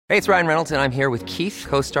Hey, it's Ryan Reynolds, and I'm here with Keith,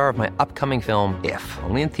 co-star of my upcoming film, If,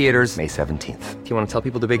 only in theaters May 17th. Do you want to tell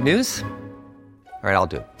people the big news? All right, I'll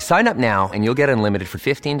do it. Sign up now and you'll get unlimited for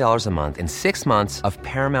 $15 a month and 6 months of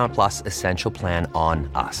Paramount Plus Essential Plan on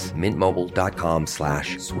us.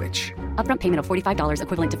 MintMobile.com/switch. Upfront payment of $45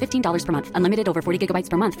 equivalent to $15 per month. Unlimited over 40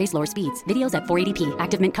 gigabytes per month. Face lower speeds. Videos at 480p.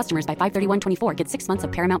 Active Mint customers by 531.24 get 6 months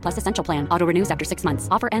of Paramount Plus Essential Plan. Auto renews after 6 months.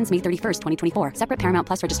 Offer ends May 31st, 2024. Separate Paramount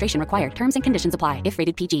Plus registration required. Terms and conditions apply if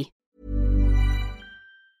rated PG.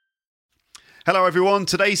 Hello everyone,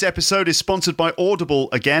 today's episode is sponsored by Audible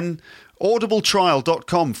again.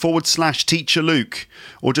 audibletrial.com/Teacher Luke,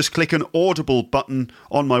 or just click an Audible button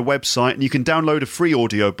on my website and you can download a free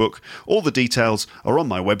audiobook. All the details are on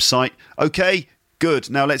my website. Okay,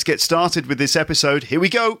 good. Now let's get started with this episode. Here we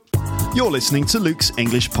go. You're listening to Luke's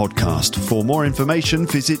English Podcast. For more information,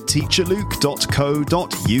 visit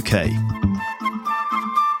teacherluke.co.uk.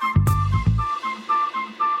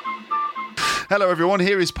 Hello everyone,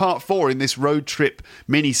 here is part 4 in this road trip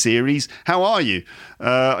mini-series. How are you?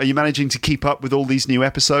 Are you managing to keep up with all these new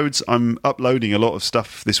episodes? I'm uploading a lot of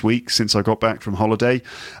stuff this week since I got back from holiday.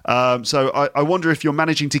 So I wonder if you're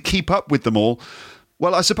managing to keep up with them all.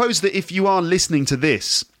 Well, I suppose that if you are listening to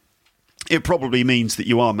this, it probably means that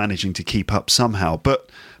you are managing to keep up somehow. But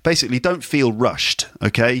basically, don't feel rushed,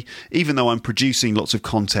 okay? Even though I'm producing lots of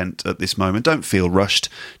content at this moment, don't feel rushed.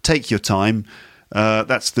 Take your time.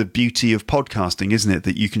 That's the beauty of podcasting, isn't it?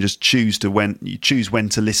 That you can just choose when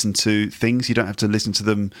to listen to things. You don't have to listen to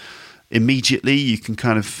them immediately. You can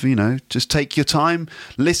kind of, just take your time,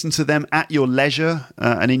 listen to them at your leisure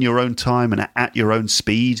and in your own time and at your own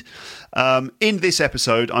speed. In this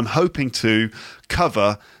episode, I'm hoping to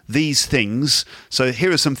cover these things. So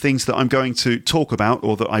here are some things that I'm going to talk about,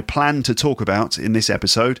 or that I plan to talk about in this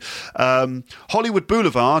episode. Hollywood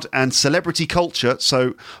Boulevard and celebrity culture.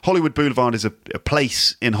 So Hollywood Boulevard is a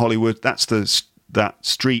place in Hollywood. That's that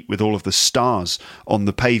street with all of the stars on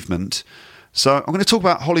the pavement. So I'm going to talk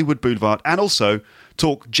about Hollywood Boulevard and also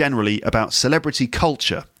talk generally about celebrity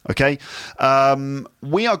culture. Okay,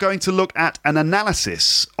 we are going to look at an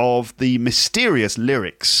analysis of the mysterious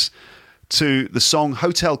lyrics to the song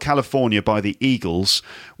Hotel California by the Eagles,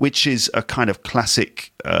 which is a kind of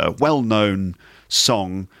classic, well-known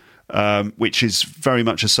song, which is very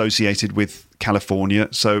much associated with California.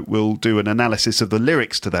 So we'll do an analysis of the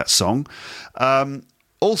lyrics to that song.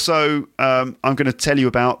 Also, I'm going to tell you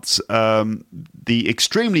about the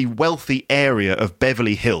extremely wealthy area of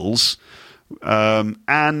Beverly Hills.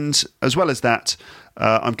 And as well as that,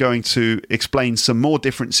 I'm going to explain some more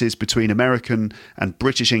differences between American and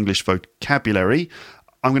British English vocabulary.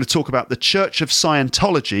 I'm going to talk about the Church of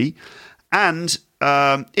Scientology. And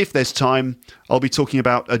if there's time, I'll be talking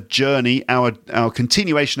about a journey, our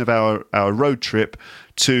continuation of our road trip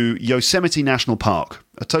to Yosemite National Park,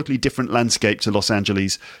 a totally different landscape to Los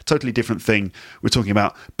Angeles, totally different thing. We're talking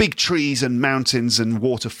about big trees and mountains and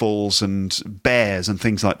waterfalls and bears and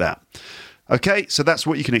things like that. Okay, so that's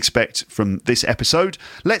what you can expect from this episode.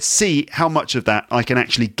 Let's see how much of that I can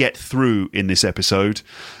actually get through in this episode.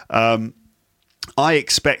 I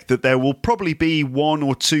expect that there will probably be 1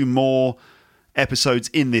 or 2 more episodes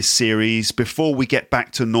in this series before we get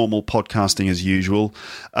back to normal podcasting as usual.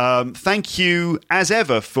 Thank you, as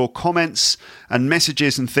ever, for comments and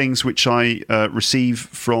messages and things which I receive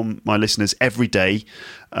from my listeners every day.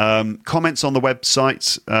 Comments on the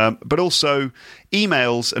website, but also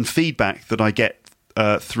emails and feedback that I get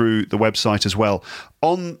through the website as well.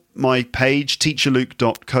 On my page,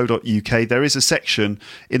 teacherluke.co.uk, there is a section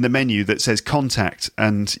in the menu that says contact,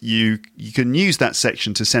 and you can use that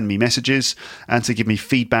section to send me messages and to give me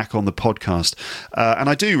feedback on the podcast. And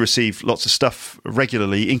I do receive lots of stuff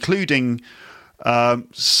regularly, including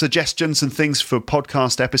suggestions and things for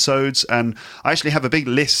podcast episodes. And I actually have a big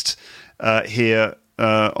list here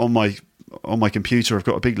on my computer. I've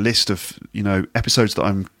got a big list of episodes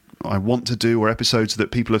that I want to do, or episodes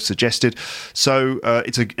that people have suggested. So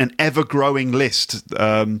it's an ever-growing list.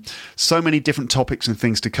 So many different topics and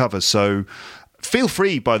things to cover. So feel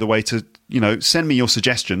free, by the way, to send me your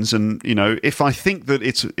suggestions. And if I think that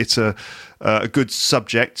it's a good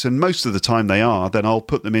subject, and most of the time they are, then I'll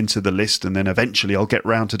put them into the list, and then eventually I'll get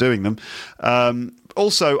round to doing them.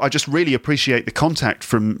 Also, I just really appreciate the contact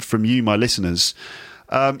from you, my listeners.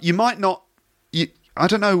 You might not. I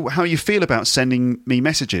don't know how you feel about sending me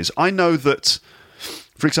messages. I know that,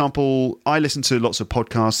 for example, I listen to lots of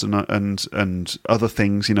podcasts and other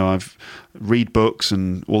things. I've read books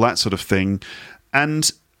and all that sort of thing, and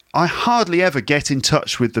I hardly ever get in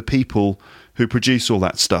touch with the people who produce all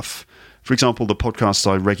that stuff. For example, the podcasts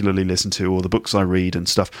I regularly listen to, or the books I read and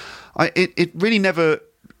stuff. It really never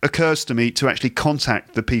occurs to me to actually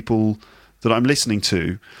contact the people that I'm listening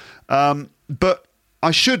to. But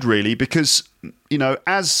I should really, because,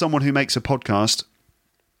 as someone who makes a podcast,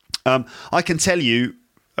 I can tell you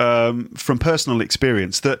from personal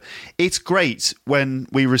experience that it's great when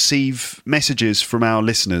we receive messages from our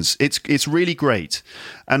listeners. It's really great,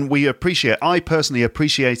 and I personally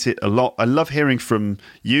appreciate it a lot. I love hearing from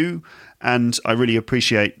you, and I really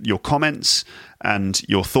appreciate your comments and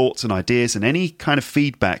your thoughts and ideas and any kind of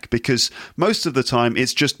feedback, because most of the time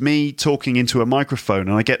it's just me talking into a microphone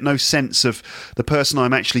and I get no sense of the person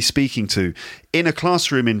I'm actually speaking to. In a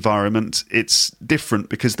classroom environment, it's different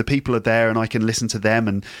because the people are there and I can listen to them,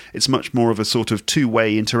 and it's much more of a sort of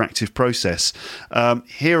two-way interactive process.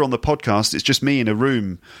 Here on the podcast, it's just me in a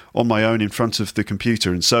room on my own in front of the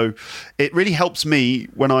computer, and so it really helps me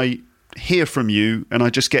when I hear from you and I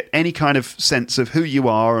just get any kind of sense of who you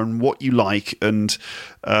are and what you like and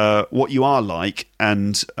what you are like,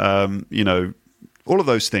 and all of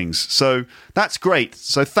those things. So that's great.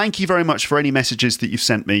 So thank you very much for any messages that you've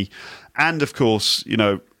sent me, and of course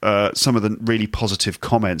some of the really positive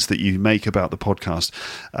comments that you make about the podcast.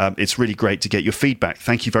 It's really great to get your feedback.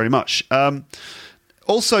 Thank you very much.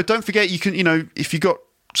 Also, don't forget, you can if you got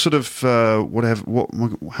sort of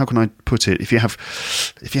how can I put it, if you have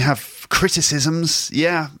criticisms,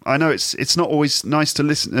 I know it's not always nice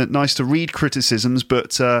to read criticisms,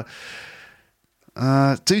 but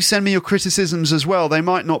do send me your criticisms as well. They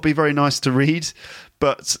might not be very nice to read,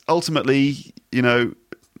 but ultimately,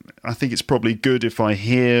 I think it's probably good if I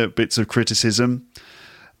hear bits of criticism.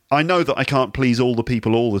 I know that I can't please all the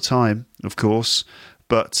people all the time, of course,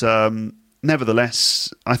 but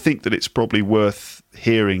nevertheless, I think that it's probably worth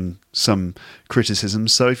hearing some criticism.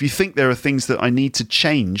 So if you think there are things that I need to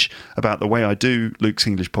change about the way I do Luke's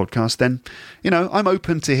English podcast, then, I'm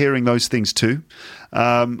open to hearing those things too.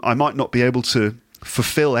 I might not be able to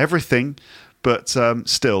fulfill everything, but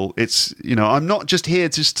still, it's, I'm not just here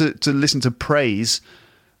just to listen to praise.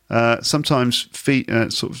 Sometimes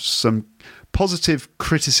sort of some positive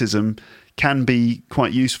criticism can be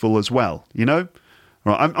quite useful as well,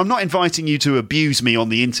 Right, I'm not inviting you to abuse me on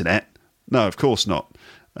the internet. No, of course not.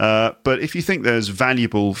 But if you think there's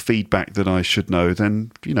valuable feedback that I should know,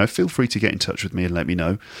 then, feel free to get in touch with me and let me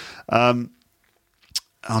know.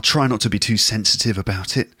 I'll try not to be too sensitive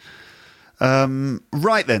about it.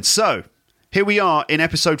 Right then, so here we are in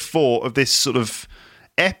episode 4 of this sort of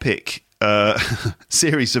epic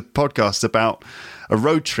series of podcasts about a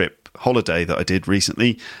road trip holiday that I did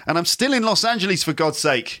recently. And I'm still in Los Angeles, for God's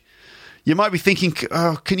sake. You might be thinking,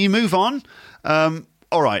 can you move on?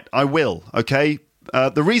 All right, I will, okay? One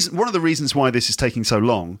of the reasons why this is taking so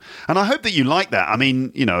long, and I hope that you like that. I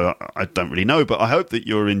mean, I don't really know, but I hope that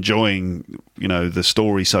you're enjoying, the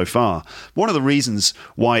story so far. One of the reasons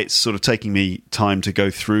why it's sort of taking me time to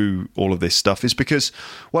go through all of this stuff is because,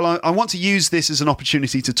 well, I want to use this as an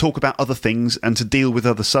opportunity to talk about other things and to deal with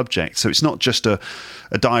other subjects. So it's not just a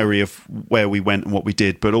diary of where we went and what we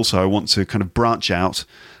did, but also I want to kind of branch out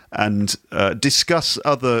and discuss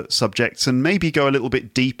other subjects and maybe go a little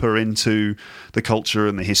bit deeper into the culture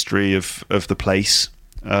and the history of the place,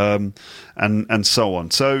 and so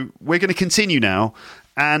on. So we're going to continue now,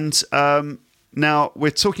 and now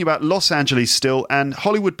we're talking about Los Angeles still and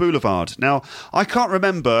Hollywood Boulevard. Now, I can't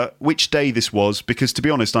remember which day this was because, to be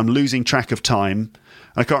honest, I'm losing track of time.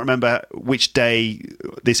 I can't remember which day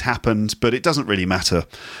this happened, but it doesn't really matter.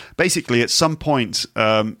 Basically, at some point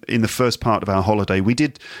in the first part of our holiday, we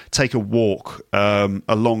did take a walk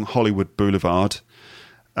along Hollywood Boulevard.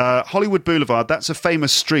 Hollywood Boulevard, that's a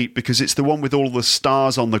famous street because it's the one with all the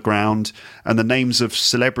stars on the ground and the names of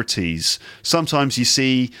celebrities. Sometimes you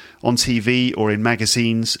see on TV or in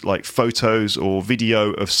magazines like photos or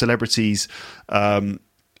video of celebrities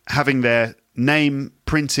having their name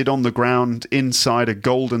printed on the ground inside a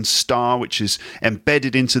golden star which is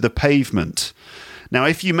embedded into the pavement. Now,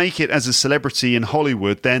 if you make it as a celebrity in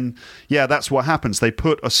Hollywood, then, that's what happens. They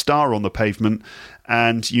put a star on the pavement,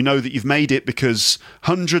 and you know that you've made it because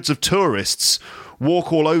hundreds of tourists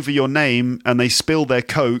walk all over your name and they spill their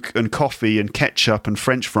Coke and coffee and ketchup and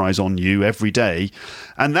French fries on you every day.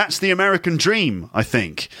 And that's the American dream, I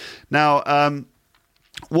think. Now,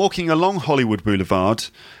 walking along Hollywood Boulevard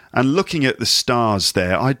and looking at the stars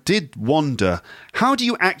there, I did wonder, how do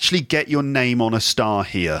you actually get your name on a star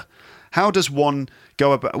here? How does one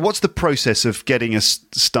go about? What's the process of getting a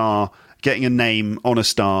star, getting a name on a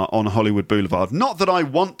star on Hollywood Boulevard? Not that I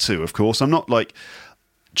want to, of course. I'm not like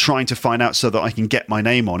trying to find out so that I can get my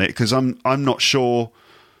name on it, because I'm not sure.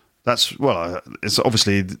 It's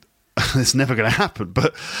obviously it's never going to happen.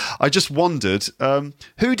 But I just wondered,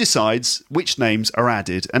 who decides which names are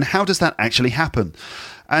added and how does that actually happen?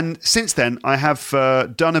 And since then, I have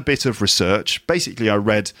done a bit of research. Basically, I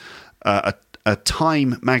read a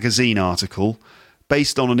Time magazine article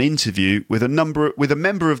based on an interview with a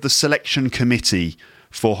member of the selection committee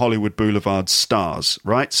for Hollywood Boulevard's stars,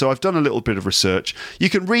 right? So I've done a little bit of research. You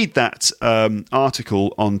can read that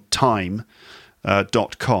article on time.com.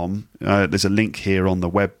 There's a link here on the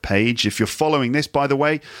web page. If you're following this, by the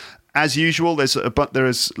way, as usual, there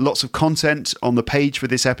is lots of content on the page for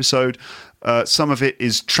this episode. Some of it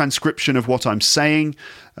is transcription of what I'm saying.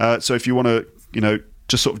 So if you want to,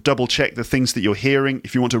 just sort of double check the things that you're hearing,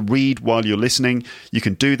 if you want to read while you're listening, you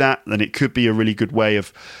can do that. Then it could be a really good way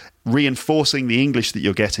of reinforcing the English that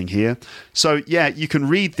you're getting here. So yeah, you can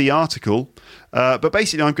read the article, but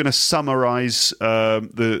basically I'm going to summarize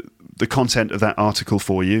the content of that article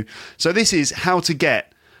for you. So this is how to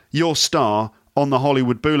get your star on the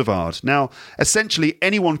Hollywood Boulevard. Now, essentially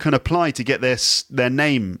anyone can apply to get their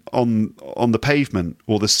name on the pavement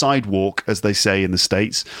or the sidewalk, as they say in the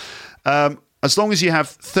States, as long as you have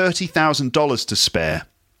 $30,000 to spare.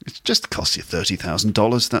 It just costs you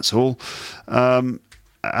 $30,000, that's all.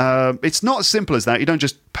 It's not as simple as that. You don't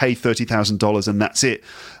just pay $30,000 and that's it.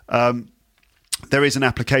 There is an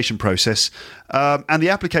application process, and the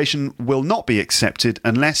application will not be accepted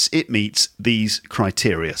unless it meets these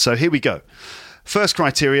criteria. So here we go. First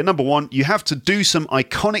criteria, number 1, you have to do some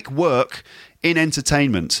iconic work in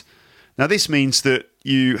entertainment. Now, this means that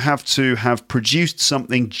you have to have produced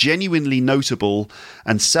something genuinely notable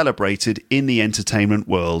and celebrated in the entertainment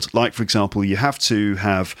world. Like, for example, you have to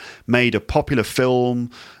have made a popular film,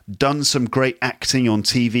 done some great acting on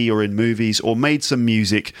TV or in movies, or made some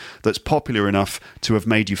music that's popular enough to have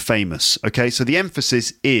made you famous. Okay, so the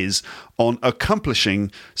emphasis is on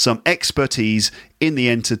accomplishing some expertise in the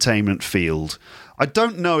entertainment field. I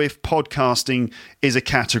don't know if podcasting is a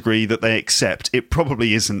category that they accept. It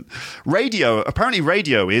probably isn't. Apparently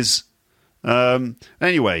radio is.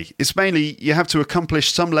 Anyway, it's mainly you have to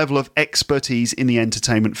accomplish some level of expertise in the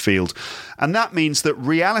entertainment field. And that means that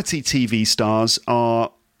reality TV stars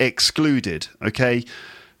are excluded, okay?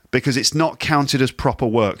 Because it's not counted as proper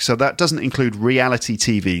work. So that doesn't include reality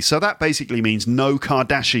TV. So that basically means no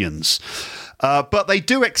Kardashians. But they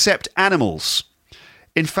do accept animals.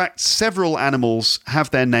 In fact, several animals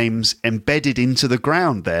have their names embedded into the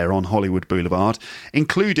ground there on Hollywood Boulevard,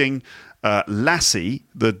 including Lassie,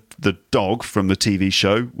 the dog from the TV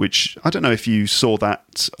show, which I don't know if you saw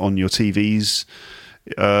that on your TVs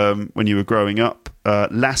when you were growing up.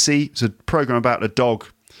 Lassie, it's a program about a dog.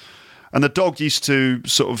 And the dog used to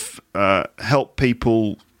sort of help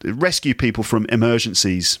people, rescue people from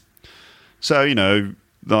emergencies. So,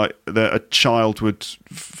 like a child would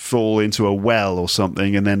fall into a well or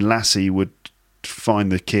something, and then Lassie would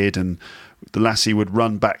find the kid, and the Lassie would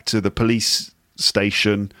run back to the police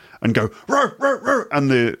station and go, row, row, row.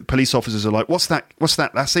 And the police officers are like, what's that,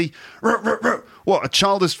 Lassie? Row, row, row. What, a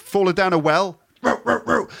child has fallen down a well? Row, row,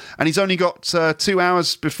 row. And he's only got 2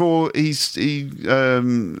 hours before he starves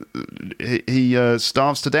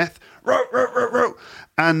to death. Row, row, row, row.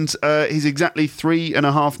 And he's exactly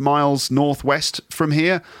 3.5 miles northwest from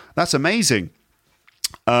here. That's amazing.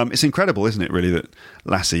 It's incredible, isn't it, really, that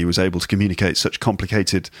Lassie was able to communicate such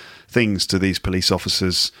complicated things to these police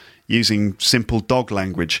officers using simple dog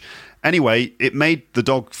language. Anyway, it made the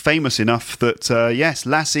dog famous enough that, yes,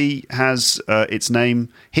 Lassie has its name,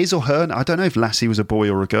 his or her. I don't know if Lassie was a boy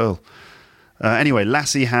or a girl. Anyway,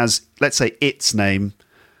 Lassie has, let's say, its name.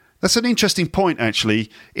 That's an interesting point,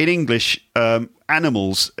 actually. In English,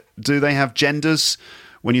 animals, do they have genders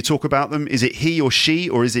when you talk about them? Is it he or she,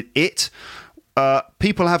 or is it it?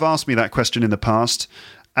 People have asked me that question in the past,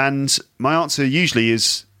 and my answer usually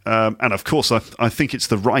is, and of course I think it's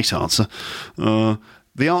the right answer,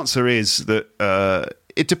 the answer is that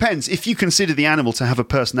it depends. If you consider the animal to have a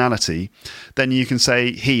personality, then you can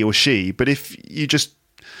say he or she, but if you're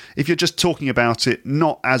just talking about it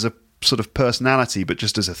not as a sort of personality, but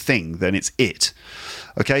just as a thing, then it's it.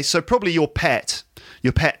 Okay, so probably your pet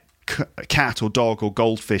cat or dog or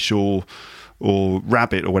goldfish or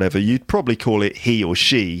rabbit or whatever, you'd probably call it he or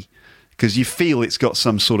she because you feel it's got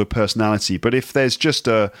some sort of personality. But if there's just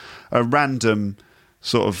a random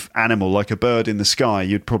sort of animal like a bird in the sky,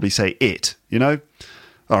 you'd probably say it,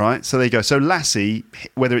 All right, so there you go. So Lassie,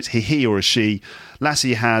 whether it's he or a she,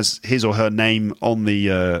 Lassie has his or her name on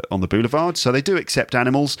the boulevard. So they do accept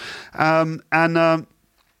animals, and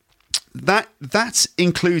that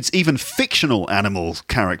includes even fictional animal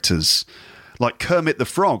characters like Kermit the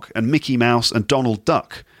Frog and Mickey Mouse and Donald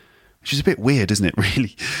Duck. which is a bit weird, isn't it,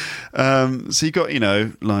 really? So you got,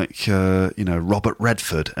 Robert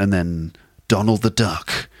Redford and then Donald the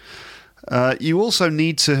Duck. You also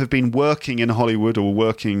need to have been working in Hollywood or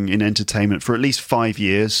working in entertainment for at least 5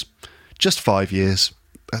 years. Just 5 years.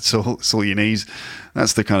 That's all you need.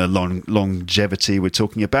 That's the kind of longevity we're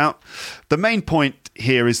talking about. The main point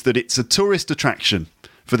here is that it's a tourist attraction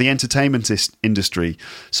for the entertainment industry.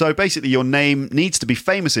 So basically your name needs to be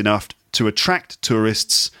famous enough to attract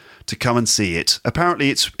tourists to come and see it.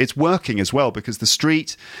 Apparently it's working as well, because the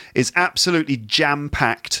street is absolutely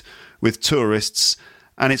jam-packed with tourists,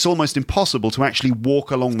 and it's almost impossible to actually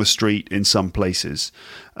walk along the street in some places.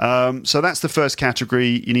 So that's the first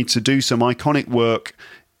category. You need to do some iconic work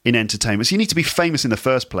in entertainment. So you need to be famous in the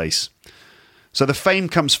first place. So the fame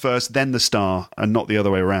comes first, then the star, and not the other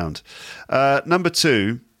way around. Number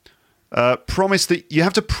 2, promise that you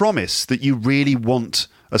have to promise that you really want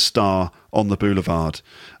a star on the boulevard.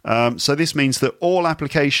 So this means that all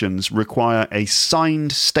applications require a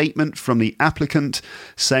signed statement from the applicant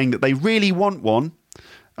saying that they really want one,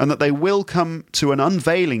 and that they will come to an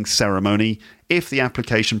unveiling ceremony if the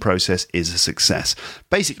application process is a success.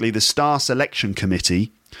 Basically, the Star Selection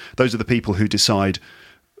Committee, those are the people who decide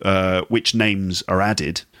which names are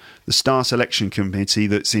added. The Star Selection Committee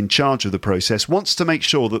that's in charge of the process wants to make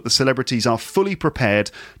sure that the celebrities are fully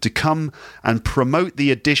prepared to come and promote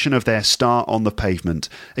the addition of their star on the pavement.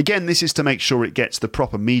 Again, this is to make sure it gets the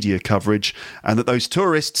proper media coverage and that those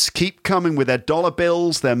tourists keep coming with their dollar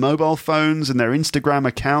bills, their mobile phones and their Instagram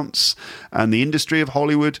accounts, and the industry of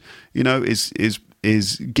Hollywood,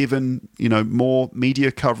 is given, more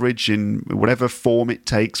media coverage in whatever form it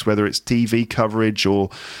takes, whether it's TV coverage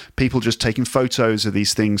or people just taking photos of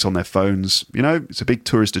these things on their phones. It's a big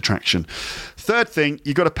tourist attraction. Third thing,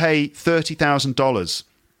 you've got to pay $30,000.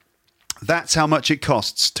 That's how much it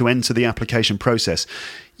costs to enter the application process.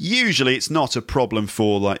 Usually it's not a problem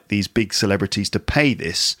for these big celebrities to pay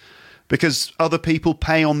this, because other people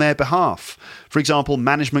pay on their behalf. For example,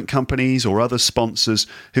 management companies or other sponsors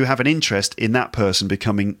who have an interest in that person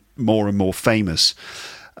becoming more and more famous.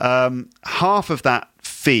 Half of that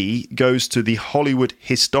fee goes to the Hollywood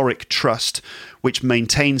Historic Trust, which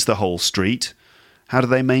maintains the whole street. How do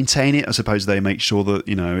they maintain it? I suppose they make sure that,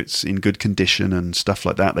 it's in good condition and stuff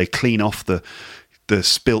like that. They clean off the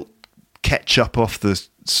spilt ketchup off the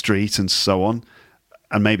street and so on,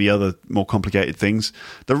 and maybe other more complicated things.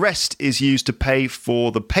 The rest is used to pay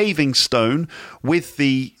for the paving stone with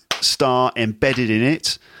the star embedded in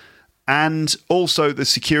it, and also the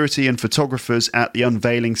security and photographers at the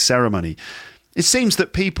unveiling ceremony. It seems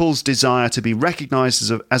that people's desire to be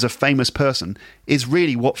recognised as a famous person is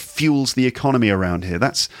really what fuels the economy around here.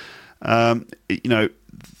 That's, the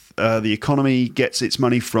economy gets its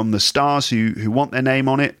money from the stars who want their name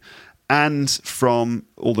on it, and from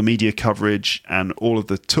all the media coverage and all of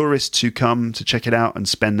the tourists who come to check it out and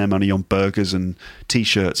spend their money on burgers and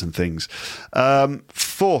T-shirts and things.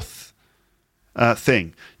 Fourth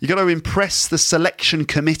thing, you got to impress the selection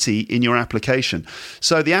committee in your application.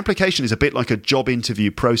 So the application is a bit like a job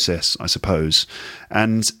interview process, I suppose.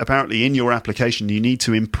 And apparently in your application, you need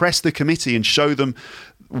to impress the committee and show them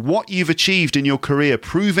what you've achieved in your career,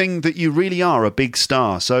 proving that you really are a big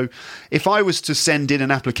star. So if I was to send in an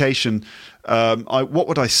application, what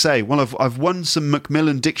would I say? Well, I've won some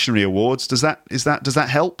Macmillan Dictionary Awards. Does that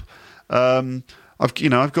help? I've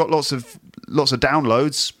got lots of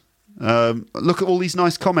downloads. Look at all these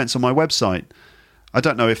nice comments on my website. I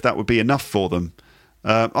don't know if that would be enough for them.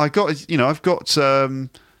 I've got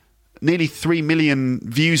nearly 3 million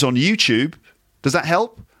views on YouTube. Does that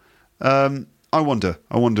help? I wonder.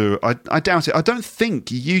 I doubt it. I don't think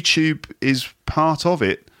YouTube is part of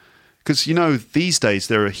it, because, these days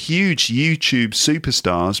there are huge YouTube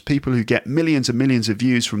superstars, people who get millions and millions of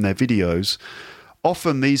views from their videos.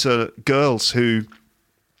 Often these are girls who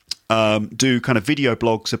do kind of video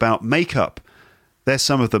blogs about makeup. They're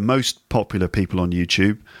some of the most popular people on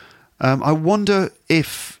YouTube. I wonder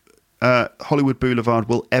if Hollywood Boulevard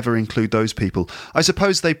will ever include those people. I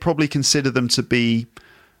suppose they probably consider them to be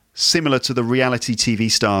similar to the reality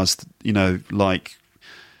TV stars, like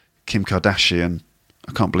Kim Kardashian.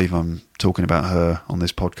 I can't believe I'm talking about her on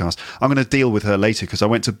this podcast. I'm going to deal with her later, because I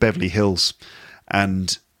went to Beverly Hills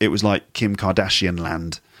and it was like Kim Kardashian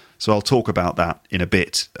land. So I'll talk about that in a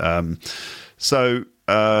bit. You've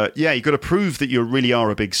got to prove that you really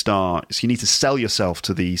are a big star. So you need to sell yourself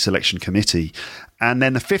to the selection committee. And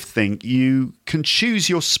then the fifth thing, you can choose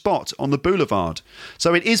your spot on the boulevard.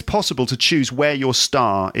 So it is possible to choose where your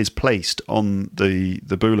star is placed on the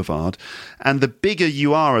boulevard. And the bigger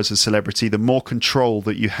you are as a celebrity, the more control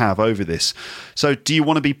that you have over this. So do you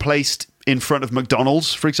want to be placed in front of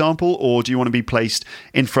McDonald's, for example, or do you want to be placed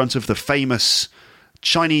in front of the famous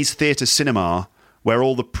Chinese theatre cinema where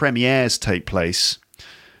all the premieres take place?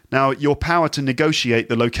 Now, your power to negotiate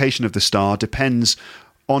the location of the star depends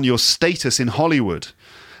on your status in Hollywood.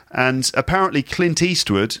 And apparently Clint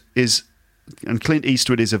Eastwood is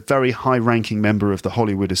a very high-ranking member of the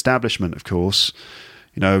Hollywood establishment, of course.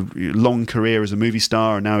 You know, long career as a movie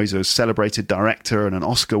star, and now he's a celebrated director and an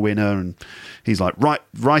Oscar winner, and he's like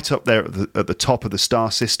right up there at the top of the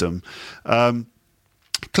star system.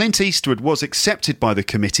 Clint Eastwood was accepted by the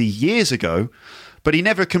committee years ago, but he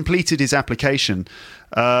never completed his application.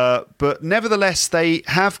 But nevertheless, they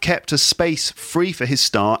have kept a space free for his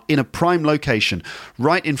star in a prime location,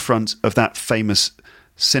 right in front of that famous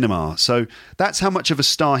cinema. So that's how much of a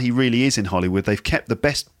star he really is in Hollywood. They've kept the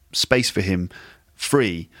best space for him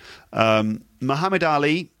free. Muhammad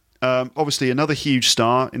Ali, obviously another huge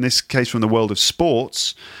star, in this case from the world of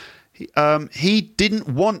sports, he didn't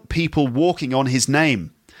want people walking on his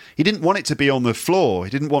name. He didn't want it to be on the floor.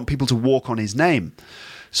 He didn't want people to walk on his name.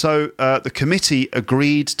 So the committee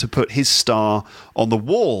agreed to put his star on the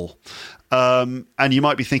wall. And you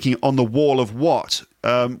might be thinking, on the wall of what?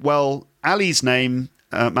 Well, Ali's name,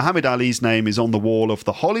 Muhammad Ali's name, is on the wall of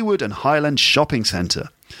the Hollywood and Highland Shopping Centre.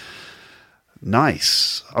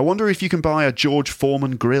 Nice. I wonder if you can buy a George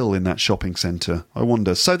Foreman grill in that shopping centre. I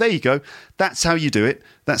wonder. So there you go. That's how you do it.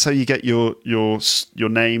 That's how you get your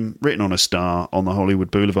name written on a star on the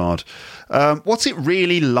Hollywood Boulevard. What's it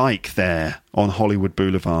really like there on Hollywood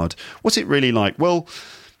Boulevard? What's it really like? Well,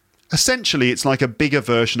 essentially, it's like a bigger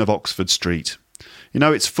version of Oxford Street. You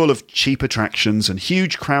know, it's full of cheap attractions and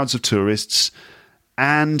huge crowds of tourists.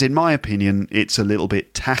 And in my opinion, it's a little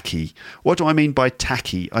bit tacky. What do I mean by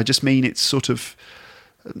tacky? I just mean it's sort of,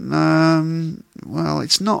 it's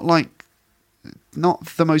not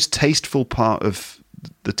the most tasteful part of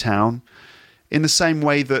the town. In the same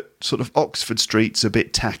way that sort of Oxford Street's a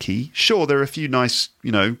bit tacky. Sure, there are a few nice,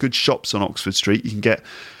 good shops on Oxford Street. You can get,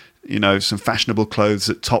 some fashionable clothes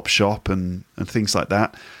at Topshop and things like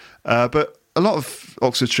that. But a lot of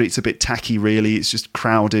Oxford Street's a bit tacky, really. It's just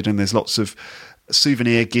crowded and there's lots of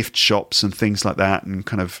souvenir gift shops and things like that, and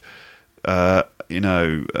kind of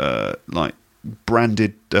like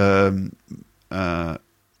branded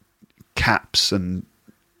caps and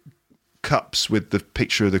cups with the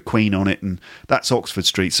picture of the Queen on it, and that's Oxford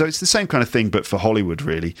Street. So it's the same kind of thing, but for Hollywood,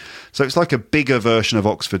 really. So it's like a bigger version of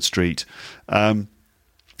Oxford Street.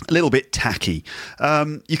 A little bit tacky.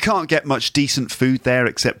 You can't get much decent food there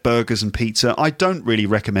except burgers and pizza. I don't really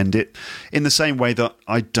recommend it, in the same way that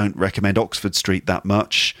I don't recommend Oxford Street that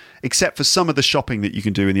much, except for some of the shopping that you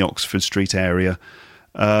can do in the Oxford Street area.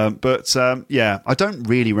 I don't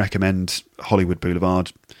really recommend Hollywood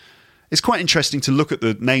Boulevard. It's quite interesting to look at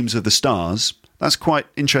the names of the stars. That's quite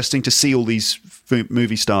interesting to see all these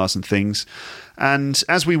movie stars and things. And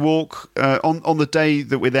as we walk, on the day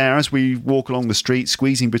that we're there, as we walk along the street,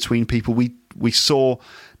 squeezing between people, we saw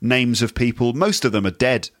names of people. Most of them are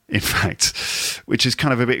dead, in fact, which is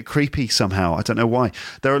kind of a bit creepy somehow. I don't know why.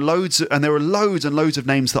 There are loads and loads of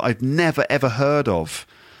names that I've never, ever heard of.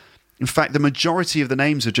 In fact, the majority of the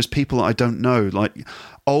names are just people that I don't know, like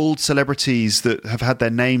old celebrities that have had their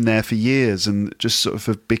name there for years and just sort of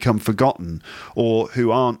have become forgotten, or who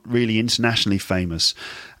aren't really internationally famous.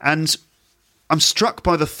 And I'm struck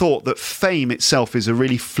by the thought that fame itself is a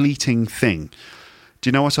really fleeting thing. Do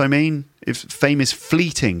you know what I mean? If fame is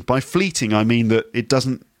fleeting, by fleeting I mean that it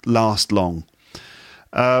doesn't last long.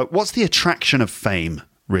 What's the attraction of fame,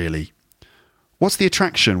 really? What's the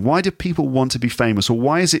attraction? Why do people want to be famous? Or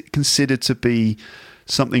why is it considered to be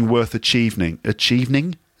something worth achieving?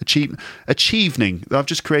 Achieving? I've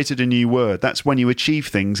just created a new word. That's when you achieve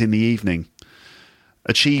things in the evening.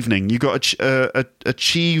 Achieving. You got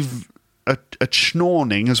achieve a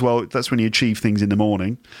schnorning as well. That's when you achieve things in the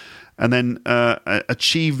morning. And then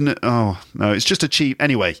achieve. Oh no, it's just achieve.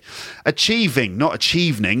 Anyway, achieving, not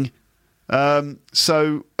achieving. What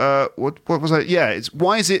was I? Yeah,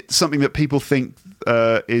 why is it something that people think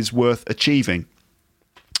is worth achieving?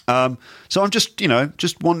 So I'm just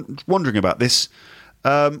wondering about this.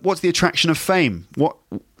 What's the attraction of fame? What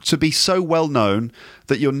to be so well known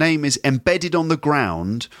that your name is embedded on the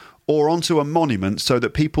ground or onto a monument so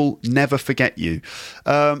that people never forget you?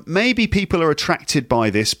 Maybe people are attracted by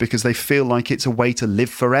this because they feel like it's a way to live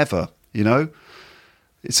forever,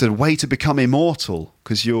 It's a way to become immortal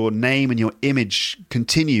because your name and your image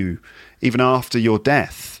continue even after your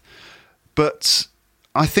death. But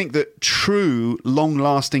I think that true,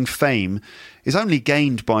 long-lasting fame is only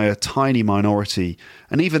gained by a tiny minority.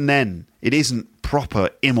 And even then, it isn't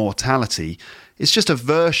proper immortality. It's just a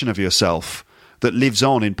version of yourself that lives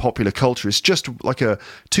on in popular culture. It's just like a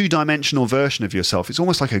two-dimensional version of yourself. It's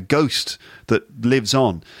almost like a ghost that lives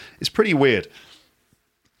on. It's pretty weird.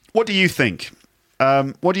 What do you think?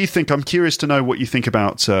 What do you think? I'm curious to know what you think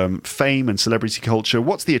about fame and celebrity culture.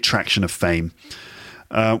 What's the attraction of fame?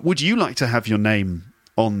 Would you like to have your name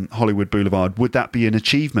on Hollywood Boulevard? Would that be an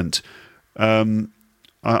achievement?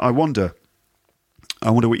 I wonder. I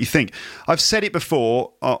wonder what you think. I've said it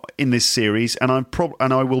before in this series, and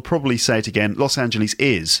I will probably say it again. Los Angeles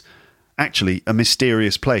is actually a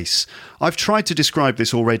mysterious place. I've tried to describe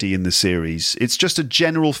this already in the series. It's just a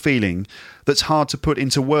general feeling that's hard to put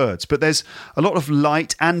into words. But there's a lot of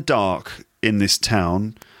light and dark in this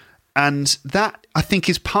town, and that, I think,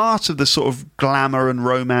 is part of the sort of glamour and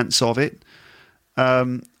romance of it.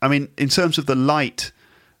 I mean, in terms of the light,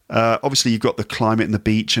 obviously you've got the climate and the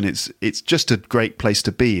beach, and it's just a great place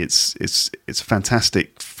to be. It's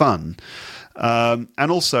fantastic fun.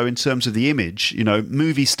 And also in terms of the image, you know,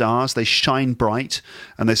 movie stars, they shine bright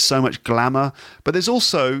and there's so much glamour. But there's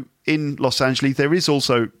also, in Los Angeles, there is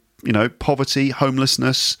also, you know, poverty,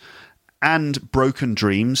 homelessness, and broken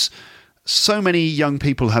dreams. So many young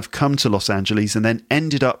people have come to Los Angeles and then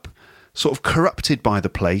ended up sort of corrupted by the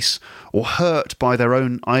place or hurt by their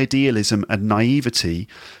own idealism and naivety.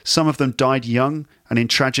 Some of them died young and in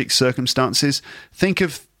tragic circumstances. Think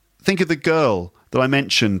of the girl that I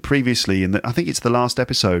mentioned previously I think it's the last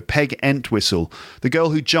episode, Peg Entwistle, the girl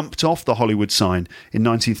who jumped off the Hollywood sign in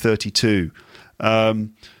 1932.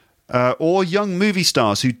 Or young movie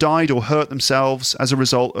stars who died or hurt themselves as a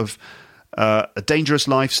result of a dangerous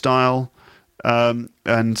lifestyle,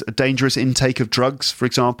 and a dangerous intake of drugs, for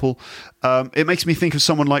example. It makes me think of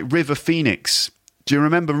someone like River Phoenix. Do you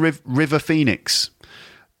remember River Phoenix?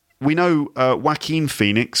 We know Joaquin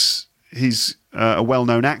Phoenix. He's a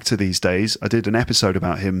well-known actor these days. I did an episode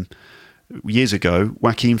about him years ago,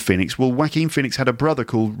 Joaquin Phoenix. Well, Joaquin Phoenix had a brother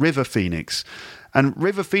called River Phoenix. And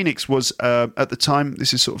River Phoenix was, at the time,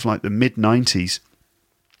 this is sort of like the mid-90s,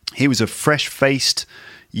 he was a fresh-faced,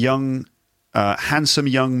 young, handsome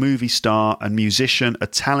young movie star and musician, a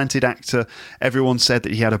talented actor. Everyone said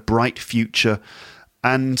that he had a bright future.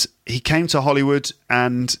 And he came to Hollywood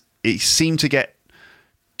and he seemed to get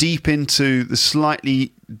deep into the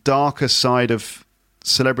slightly darker side of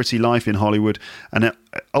celebrity life in Hollywood, and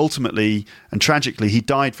ultimately and tragically he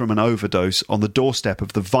died from an overdose on the doorstep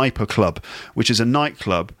of the Viper Club, which is a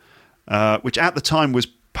nightclub which at the time was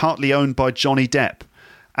partly owned by Johnny Depp.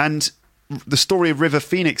 And the story of River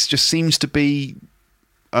Phoenix just seems to be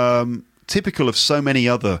typical of so many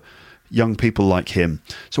other young people like him.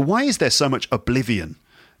 So why is there so much oblivion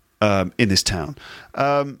in this town?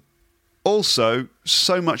 Also,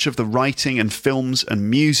 so much of the writing and films and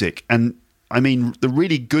music, and I mean the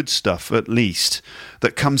really good stuff at least,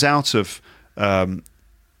 that comes out of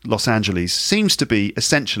Los Angeles seems to be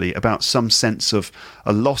essentially about some sense of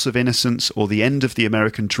a loss of innocence or the end of the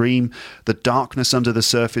American dream, the darkness under the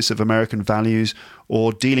surface of American values,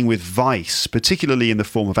 or dealing with vice, particularly in the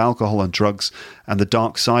form of alcohol and drugs, and the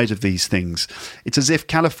dark side of these things. It's as if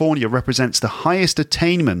California represents the highest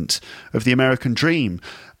attainment of the American dream,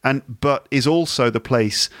 but is also the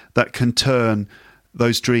place that can turn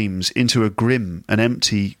those dreams into a grim and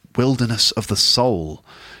empty wilderness of the soul.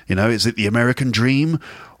 You know, is it the American dream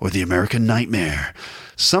or the American nightmare?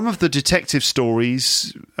 Some of the detective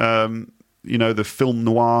stories, you know, the film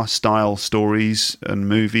noir style stories and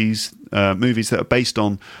movies that are based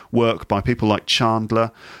on work by people like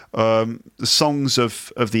Chandler, the songs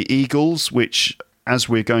of the Eagles, which, as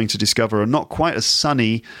we're going to discover, are not quite as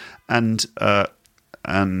sunny and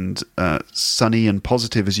sunny and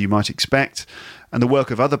positive as you might expect, and the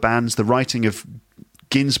work of other bands, the writing of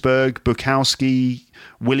Ginsberg, Bukowski,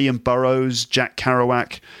 William Burroughs, Jack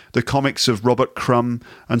Kerouac, the comics of Robert Crumb,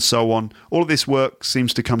 and so on. All of this work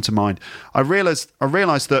seems to come to mind. I realised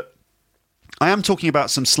that I am talking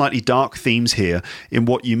about some slightly dark themes here in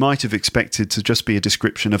what you might have expected to just be a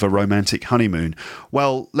description of a romantic honeymoon.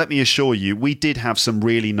 Well, let me assure you, we did have some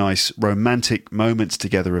really nice romantic moments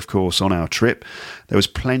together, of course, on our trip. There was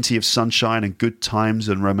plenty of sunshine and good times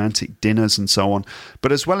and romantic dinners and so on.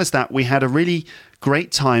 But as well as that, we had a really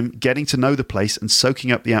great time getting to know the place and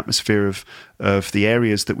soaking up the atmosphere of the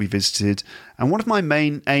areas that we visited. And one of my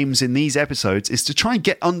main aims in these episodes is to try and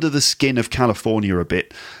get under the skin of California a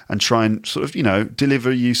bit and try and sort of, you know,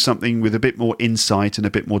 deliver you something with a bit more insight and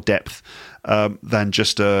a bit more depth than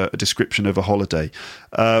just a description of a holiday.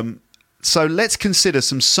 So let's consider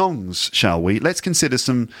some songs, shall we? Let's consider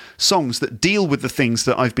some songs that deal with the things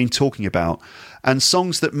that I've been talking about, and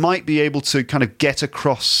songs that might be able to kind of get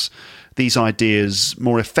across these ideas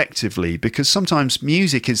more effectively, because sometimes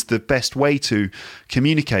music is the best way to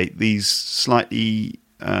communicate these slightly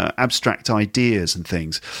abstract ideas and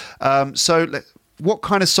things. What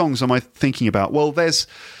kind of songs am I thinking about? Well, there's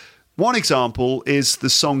one example is the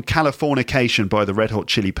song Californication by the Red Hot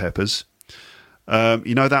Chili Peppers.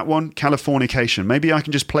 You know that one? Californication. Maybe I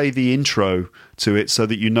can just play the intro to it so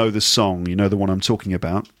that you know the song, you know the one I'm talking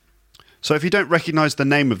about. So if you don't recognise the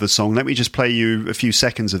name of the song, let me just play you a few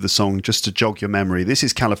seconds of the song just to jog your memory. This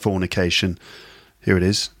is Californication. Here it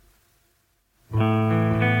is.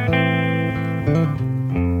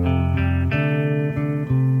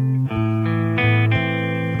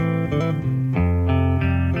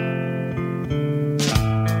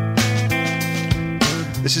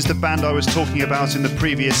 This is the band I was talking about in the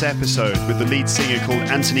previous episode with the lead singer called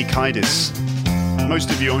Anthony Kiedis.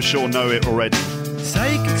 Most of you, I'm sure, know it already.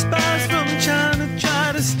 Psychic spies from China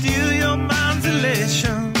try to steal your mind's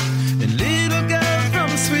elation. And little girls from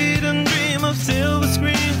Sweden dream of silver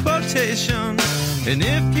screen quotation. And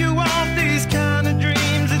if you want these kind of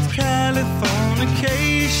dreams, it's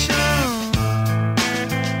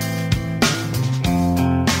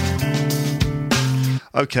Californication.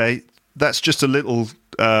 Okay, that's just a little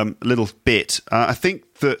bit. I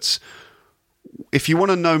think that if you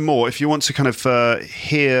want to know more, if you want to kind of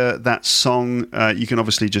hear that song, you can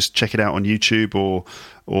obviously just check it out on YouTube or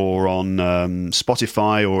on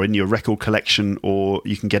Spotify or in your record collection, or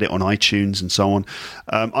you can get it on iTunes and so on.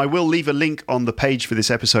 I will leave a link on the page for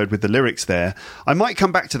this episode with the lyrics there. I might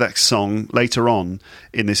come back to that song later on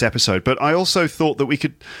in this episode, but I also thought that we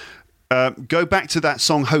could go back to that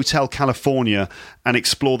song Hotel California and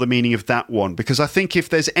explore the meaning of that one, because I think if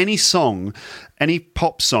there's any song, any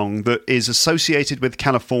pop song that is associated with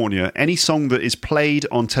California, any song that is played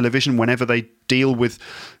on television whenever they deal with,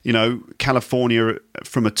 you know, California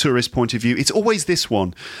from a tourist point of view, it's always this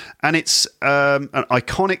one. And it's an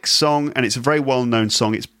iconic song, and it's a very well-known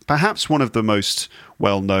song. It's perhaps one of the most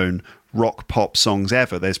well-known rock pop songs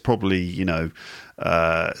ever. There's probably, you know,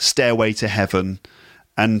 Stairway to Heaven,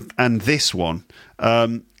 and this one.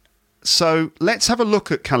 So let's have a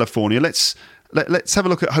look at California. Let's have a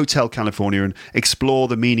look at Hotel California and explore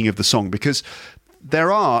the meaning of the song, because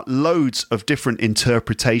there are loads of different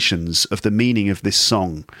interpretations of the meaning of this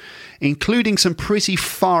song, including some pretty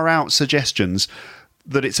far out suggestions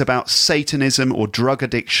that it's about Satanism or drug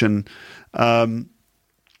addiction. I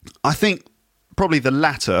think probably the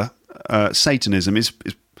latter, Satanism, is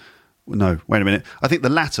no, wait a minute. I think the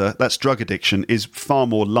latter, that's drug addiction, is far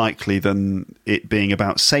more likely than it being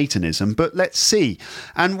about Satanism. But let's see.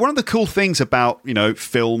 And one of the cool things about, you know,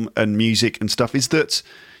 film and music and stuff is that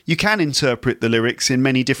you can interpret the lyrics in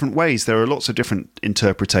many different ways. There are lots of different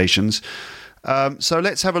interpretations. So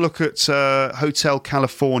let's have a look at Hotel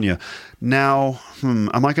California. Now,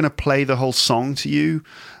 am I going to play the whole song to you?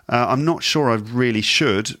 I'm not sure I really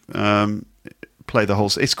should play the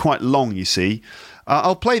whole. It's quite long, you see.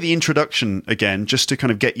 I'll play the introduction again just to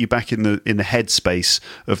kind of get you back in the headspace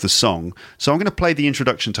of the song. So I'm going to play the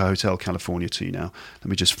introduction to Hotel California to you now. Let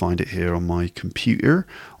me just find it here on my computer.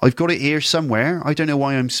 I've got it here somewhere. I don't know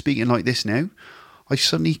why I'm speaking like this now. I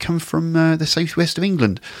suddenly come from the southwest of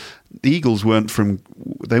England. The Eagles weren't from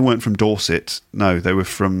Dorset. No,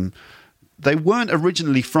 they weren't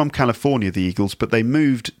originally from California, the Eagles, but they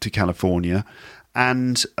moved to California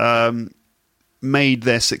and made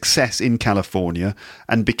their success in California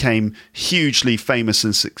and became hugely famous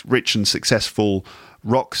and rich and successful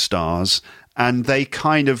rock stars. And they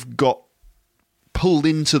kind of got pulled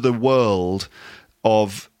into the world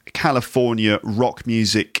of California rock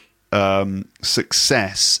music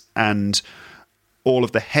success and all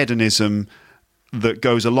of the hedonism that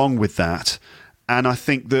goes along with that. And I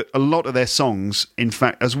think that a lot of their songs, in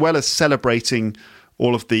fact, as well as celebrating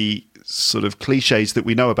all of the sort of cliches that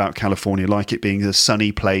we know about California, like it being a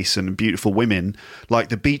sunny place and beautiful women, like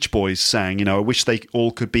the Beach Boys sang, you know, I wish they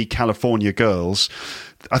all could be California girls.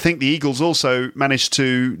 I think the Eagles also managed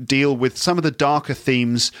to deal with some of the darker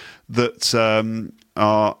themes that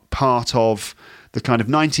are part of the kind of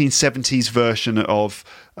 1970s version of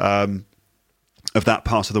that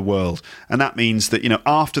part of the world. And that means that, you know,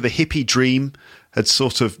 after the hippie dream had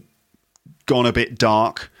sort of gone a bit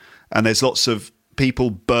dark, and there's lots of people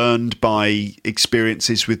burned by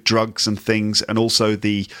experiences with drugs and things, and also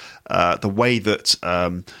the way that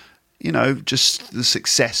you know, just the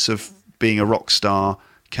success of being a rock star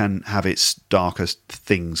can have its darkest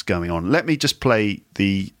things going on. Let me just play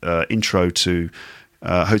the intro to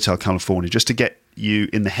Hotel California just to get you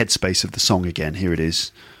in the headspace of the song again. Here it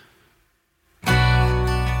is.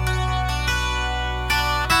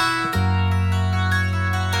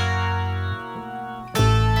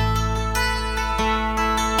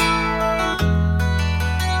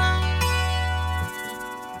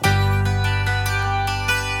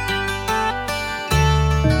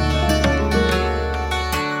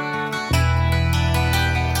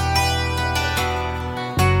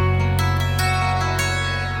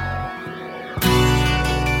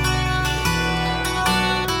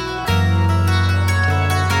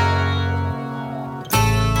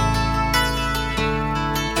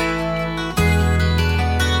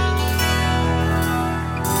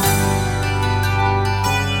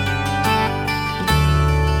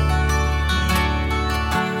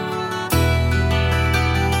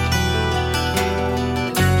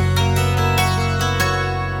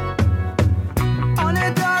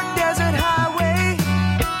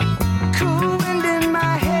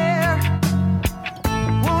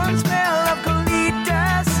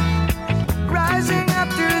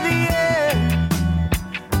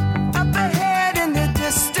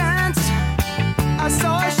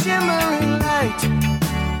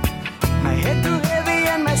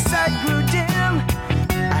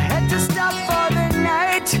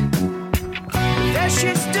 As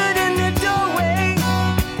she stood in the doorway,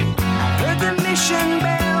 I heard the mission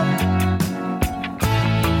bell.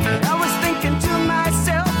 And I was thinking to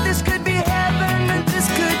myself, this could be heaven and this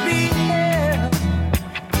could be hell.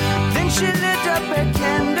 Then she lit up a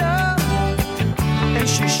candle and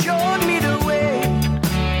she showed me the way.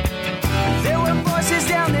 There were voices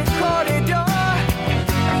down the corridor.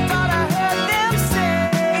 I thought I heard them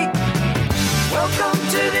say, welcome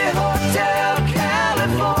to the Hotel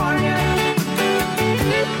California.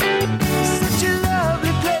 Such a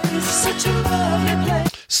lovely place, such a lovely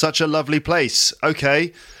place. Such a lovely place.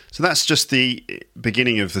 Okay, so that's just the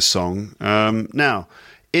beginning of the song. Now,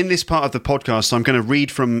 in this part of the podcast, I'm going to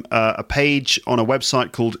read from a page on a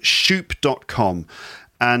website called shoop.com,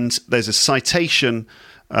 and there's a citation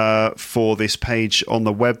for this page on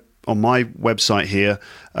the web on my website here.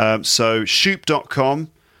 So shoop.com,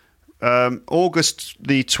 August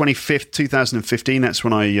the 25th, 2015. That's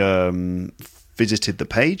when I visited the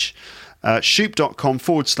page. Shoop.com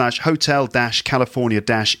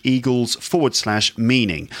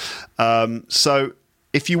 /hotel-california-eagles/meaning. So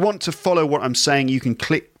if you want to follow what I'm saying, you can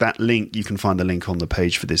click that link. You can find the link on the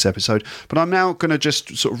page for this episode. But I'm now going to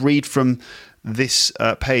just sort of read from this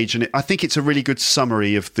page, and I think it's a really good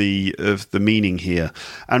summary of the meaning here.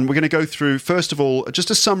 And we're going to go through, first of all,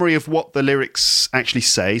 just a summary of what the lyrics actually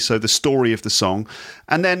say, so the story of the song,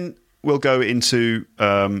 and then we'll go into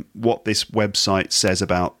what this website says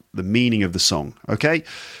about the meaning of the song. Okay,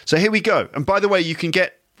 so here we go. And by the way, you can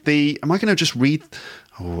get the... Am I going to just read...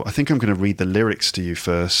 Oh, I think I'm going to read the lyrics to you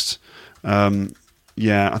first.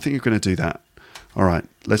 Yeah, I think I'm going to do that. All right,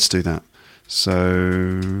 let's do that. So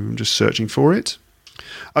I'm just searching for it.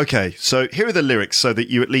 Okay, so here are the lyrics so that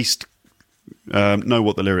you at least know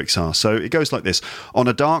what the lyrics are. So it goes like this. On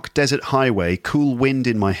a dark desert highway, cool wind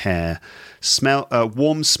in my hair,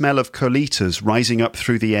 warm smell of colitas rising up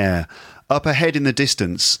through the air. Up ahead in the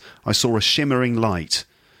distance, I saw a shimmering light.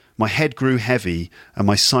 My head grew heavy and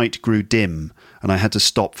my sight grew dim, and I had to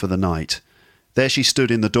stop for the night. There she stood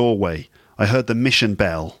in the doorway. I heard the mission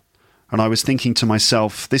bell, and I was thinking to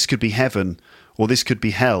myself, this could be heaven or this could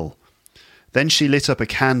be hell. Then she lit up a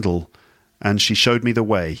candle and she showed me the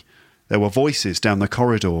way. There were voices down the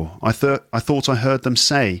corridor. I thought I heard them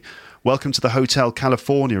say, welcome to the Hotel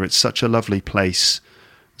California. It's such a lovely place.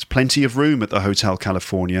 There's plenty of room at the Hotel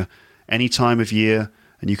California, any time of year,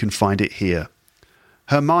 and you can find it here.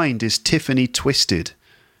 Her mind is Tiffany twisted.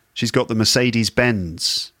 She's got the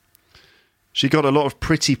Mercedes-Benz. She got a lot of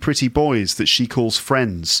pretty, pretty boys that she calls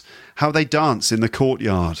friends. How they dance in the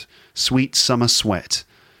courtyard. Sweet summer sweat.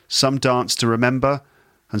 Some dance to remember,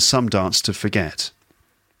 and some dance to forget.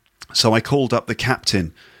 So I called up the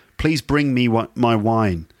captain. Please bring me my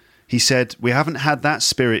wine. He said, we haven't had that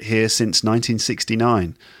spirit here since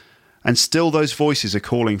 1969. And still those voices are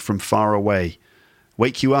calling from far away.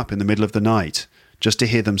 Wake you up in the middle of the night, just to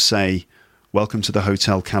hear them say, welcome to the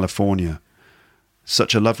Hotel California.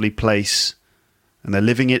 Such a lovely place. And they're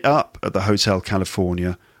living it up at the Hotel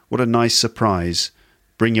California. What a nice surprise.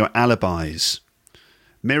 Bring your alibis.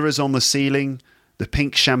 Mirrors on the ceiling, the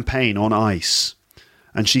pink champagne on ice.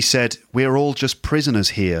 And she said, we're all just prisoners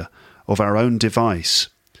here of our own device.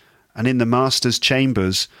 And in the master's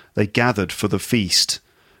chambers, they gathered for the feast.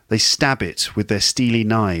 They stab it with their steely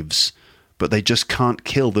knives, but they just can't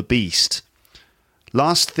kill the beast.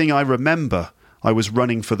 Last thing I remember, I was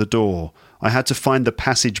running for the door. I had to find the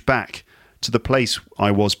passage back to the place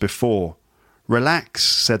I was before. Relax,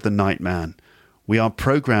 said the nightman. We are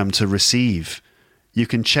programmed to receive. You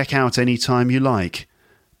can check out any time you like,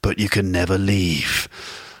 but you can never leave.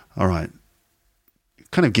 All right.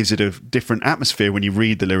 Kind of gives it a different atmosphere when you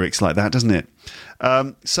read the lyrics like that, doesn't it?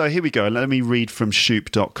 So here we go. Let me read from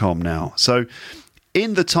shoop.com now. So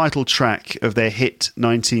in the title track of their hit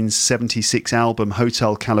 1976 album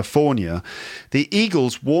Hotel California, the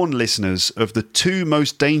Eagles warn listeners of the two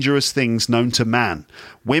most dangerous things known to man,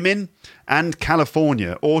 women and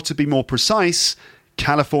California, or to be more precise,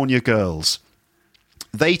 California girls.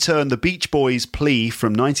 They turn the Beach Boys' plea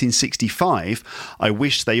from 1965, I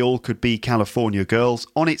wish they all could be California girls,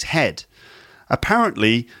 on its head.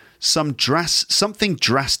 Apparently, something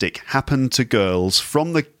drastic happened to girls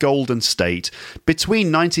from the Golden State between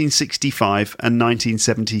 1965 and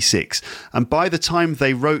 1976, and by the time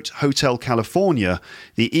they wrote Hotel California,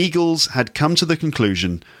 the Eagles had come to the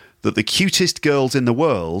conclusion that the cutest girls in the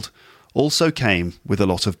world also came with a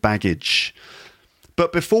lot of baggage.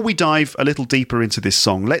 But before we dive a little deeper into this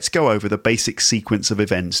song, let's go over the basic sequence of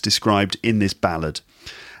events described in this ballad.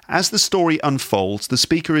 As the story unfolds, the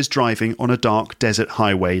speaker is driving on a dark desert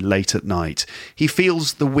highway late at night. He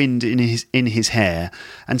feels the wind in his hair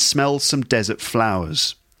and smells some desert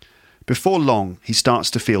flowers. Before long, he starts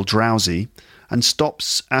to feel drowsy and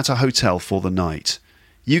stops at a hotel for the night.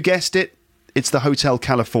 You guessed it, it's the Hotel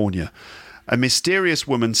California. A mysterious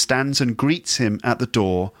woman stands and greets him at the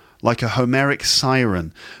door like a Homeric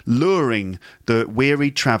siren, luring the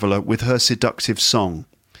wearied traveller with her seductive song.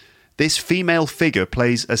 This female figure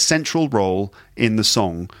plays a central role in the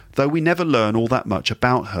song, though we never learn all that much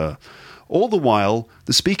about her. All the while,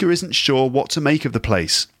 the speaker isn't sure what to make of the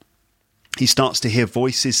place. He starts to hear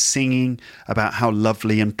voices singing about how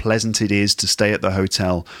lovely and pleasant it is to stay at the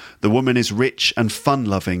hotel. The woman is rich and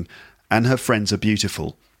fun-loving, and her friends are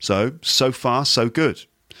beautiful. So far, so good.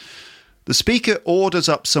 The speaker orders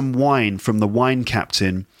up some wine from the wine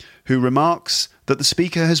captain, who remarks that the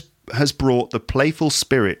speaker has brought the playful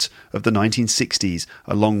spirit of the 1960s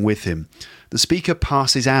along with him. The speaker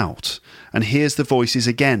passes out and hears the voices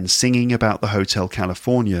again singing about the Hotel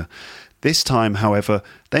California. This time, however,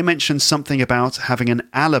 they mention something about having an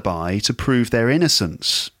alibi to prove their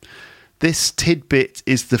innocence. This tidbit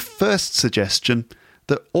is the first suggestion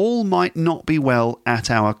that all might not be well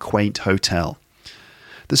at our quaint hotel.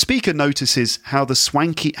 The speaker notices how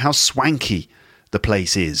swanky the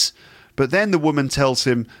place is, but then the woman tells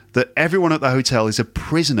him that everyone at the hotel is a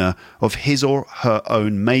prisoner of his or her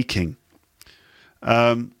own making.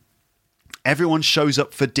 Everyone shows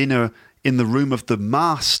up for dinner in the room of the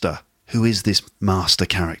master. Who is this master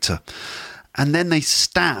character? And then they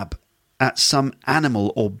stab at some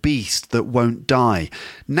animal or beast that won't die.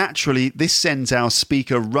 Naturally, this sends our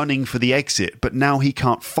speaker running for the exit, but now he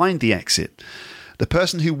can't find the exit. The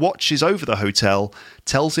person who watches over the hotel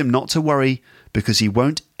tells him not to worry because he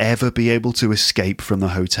won't ever be able to escape from the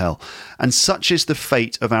hotel. And such is the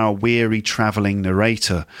fate of our weary travelling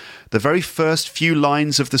narrator. The very first few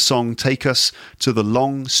lines of the song take us to the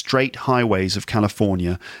long, straight highways of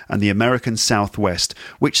California and the American Southwest,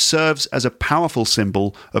 which serves as a powerful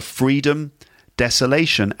symbol of freedom,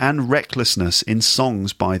 desolation and recklessness in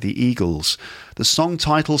songs by the Eagles. The song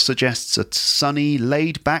title suggests a sunny,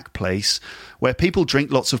 laid-back place where people drink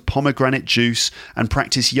lots of pomegranate juice and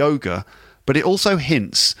practice yoga, but it also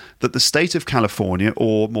hints that the state of California,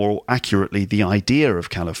 or more accurately, the idea of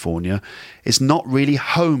California, is not really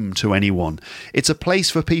home to anyone. It's a place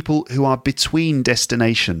for people who are between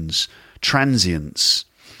destinations, transients.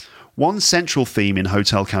 One central theme in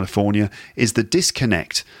Hotel California is the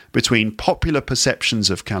disconnect between popular perceptions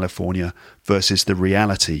of California versus the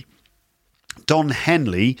reality. Don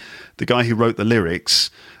Henley, the guy who wrote the lyrics,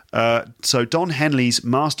 so Don Henley's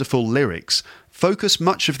masterful lyrics focus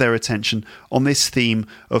much of their attention on this theme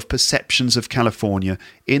of perceptions of California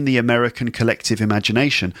in the American collective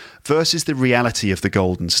imagination versus the reality of the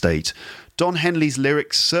Golden State. Don Henley's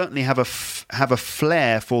lyrics certainly have a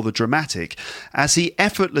flair for the dramatic, as he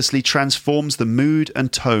effortlessly transforms the mood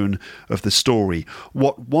and tone of the story.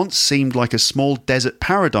 What once seemed like a small desert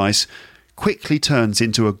paradise quickly turns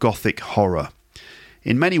into a gothic horror.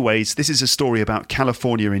 In many ways, this is a story about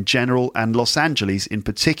California in general and Los Angeles in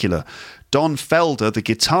particular. Don Felder, the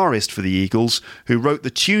guitarist for the Eagles, who wrote the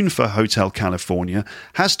tune for Hotel California,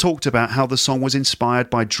 has talked about how the song was inspired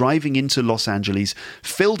by driving into Los Angeles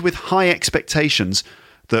filled with high expectations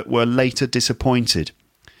that were later disappointed.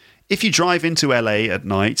 If you drive into LA at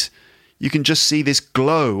night, you can just see this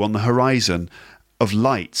glow on the horizon of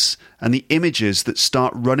lights and the images that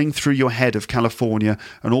start running through your head of California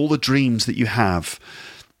and all the dreams that you have.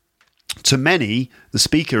 To many, the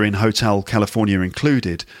speaker in Hotel California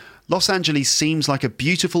included, Los Angeles seems like a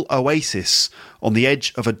beautiful oasis on the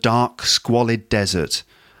edge of a dark, squalid desert.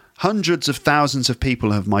 Hundreds of thousands of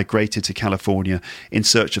people have migrated to California in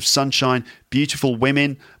search of sunshine, beautiful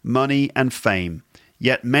women, money and fame.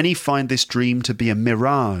 Yet many find this dream to be a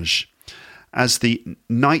mirage. As the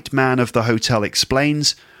night man of the hotel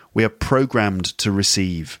explains, we are programmed to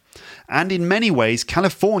receive. And in many ways,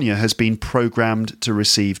 California has been programmed to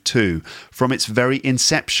receive too, from its very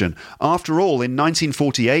inception. After all, in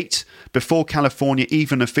 1948, before California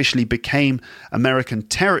even officially became American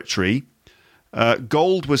territory,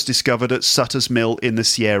 gold was discovered at Sutter's Mill in the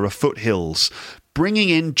Sierra foothills, bringing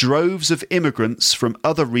in droves of immigrants from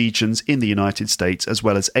other regions in the United States, as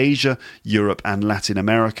well as Asia, Europe and Latin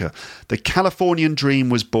America. The Californian dream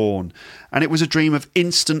was born, and it was a dream of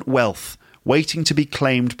instant wealth, waiting to be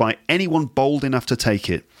claimed by anyone bold enough to take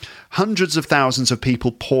it. Hundreds of thousands of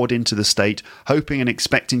people poured into the state, hoping and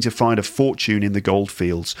expecting to find a fortune in the gold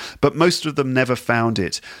fields, but most of them never found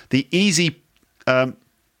it. The easy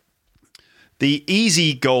The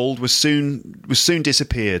easy gold was soon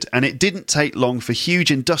disappeared, and it didn't take long for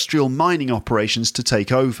huge industrial mining operations to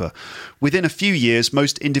take over. Within a few years,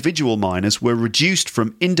 most individual miners were reduced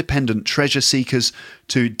from independent treasure seekers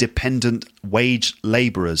to dependent wage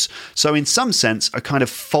labourers. So in some sense, a kind of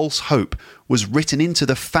false hope was written into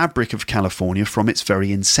the fabric of California from its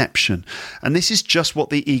very inception. And this is just what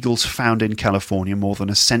the Eagles found in California more than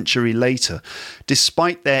a century later.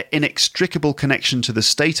 Despite their inextricable connection to the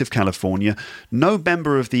state of California, no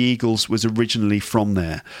member of the Eagles was originally from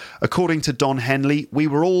there. According to Don Henley, we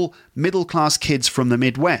were all middle-class kids from the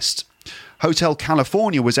Midwest. Hotel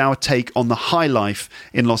California was our take on the high life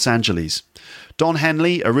in Los Angeles. Don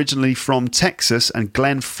Henley, originally from Texas, and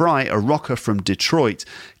Glenn Frey, a rocker from Detroit,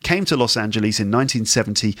 came to Los Angeles in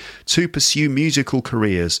 1970 to pursue musical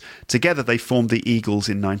careers. Together they formed the Eagles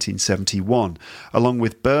in 1971, along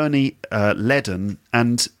with Bernie Ledden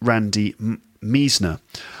and Randy Meisner.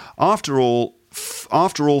 After all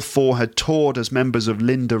four had toured as members of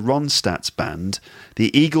Linda Ronstadt's band,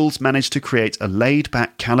 the Eagles managed to create a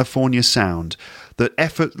laid-back California sound that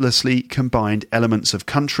effortlessly combined elements of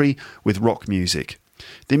country with rock music.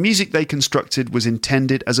 The music they constructed was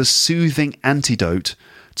intended as a soothing antidote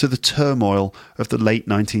to the turmoil of the late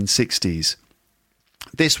 1960s.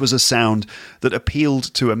 This was a sound that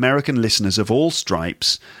appealed to American listeners of all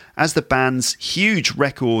stripes, as the band's huge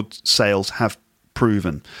record sales have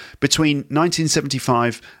proven. Between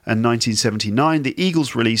 1975 and 1979, the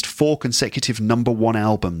Eagles released 4 consecutive #1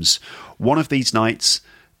 albums. One of these nights,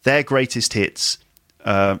 their greatest hits,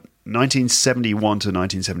 1971 to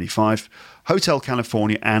 1975, Hotel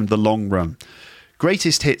California, and The Long Run.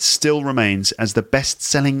 Greatest Hits still remains as the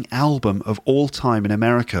best-selling album of all time in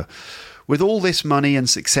America. With all this money and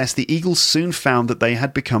success, the Eagles soon found that they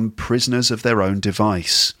had become prisoners of their own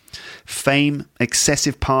device. Fame,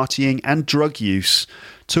 excessive partying, and drug use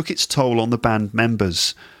took its toll on the band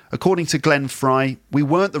members. According to Glenn Frey, we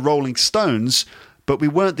weren't the Rolling Stones, but we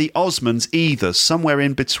weren't the Osmonds either, somewhere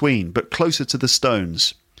in between, but closer to the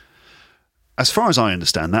Stones. As far as I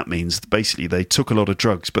understand, that means that basically they took a lot of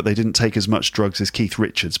drugs, but they didn't take as much drugs as Keith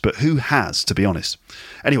Richards. But who has, to be honest?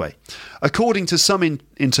 Anyway, according to some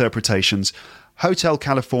interpretations, Hotel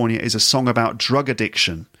California is a song about drug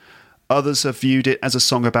addiction. Others have viewed it as a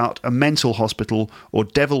song about a mental hospital or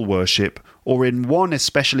devil worship, or in one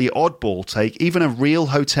especially oddball take, even a real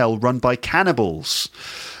hotel run by cannibals.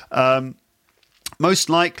 Most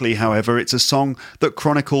likely, however, it's a song that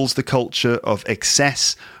chronicles the culture of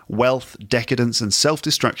excess, wealth, decadence, and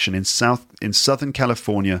self-destruction in Southern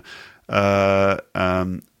California in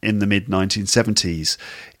the mid-1970s.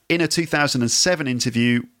 In a 2007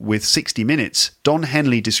 interview with 60 Minutes, Don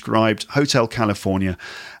Henley described Hotel California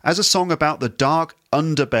as a song about the dark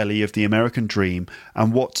underbelly of the American dream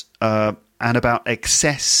and about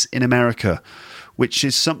excess in America, which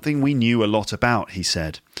is something we knew a lot about, he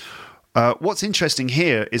said. What's interesting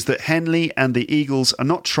here is that Henley and the Eagles are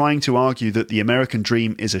not trying to argue that the American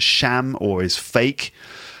dream is a sham or is fake.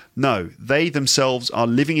 No, they themselves are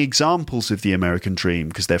living examples of the American dream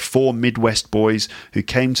because they're 4 Midwest boys who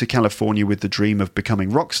came to California with the dream of becoming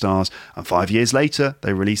rock stars, and 5 years later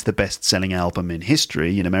they released the best-selling album in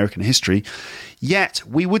American history. Yet,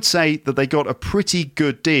 we would say that they got a pretty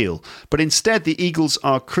good deal, but instead the Eagles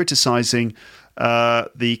are criticising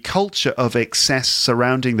the culture of excess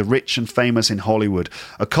surrounding the rich and famous in Hollywood,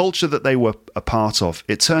 a culture that they were a part of.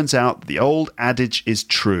 It turns out the old adage is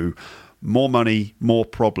true. More money, more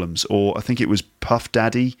problems. Or I think it was Puff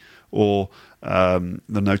Daddy or the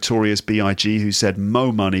notorious B.I.G. who said,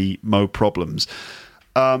 mo money, mo problems.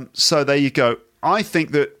 So there you go. I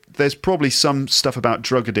think that there's probably some stuff about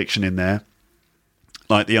drug addiction in there,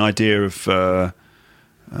 like the idea of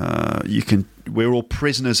we're all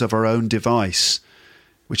prisoners of our own device,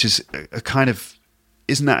 which is a kind of,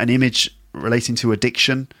 isn't that an image relating to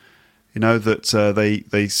addiction? You know, that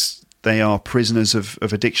they are prisoners of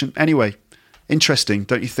addiction. Anyway, interesting,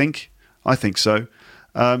 don't you think? I think so.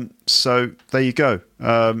 So there you go.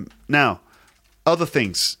 Now, other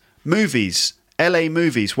things. Movies. LA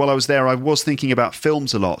movies. While I was there, I was thinking about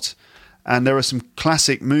films a lot. And there are some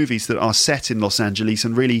classic movies that are set in Los Angeles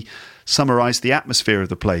and really summarize the atmosphere of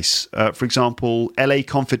the place. For example, LA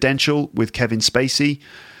Confidential with Kevin Spacey.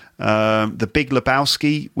 The Big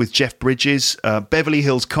Lebowski with Jeff Bridges. Beverly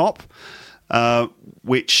Hills Cop,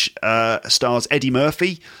 which stars Eddie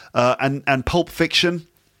Murphy, and Pulp Fiction.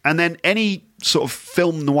 And then any sort of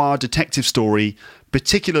film noir detective story,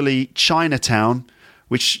 particularly Chinatown,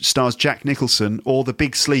 which stars Jack Nicholson, or The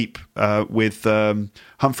Big Sleep with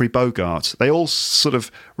Humphrey Bogart. They all sort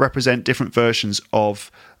of represent different versions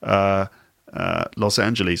of Los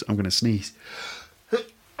Angeles. I'm going to sneeze.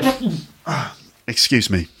 Excuse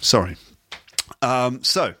me. Sorry.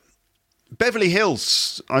 So, Beverly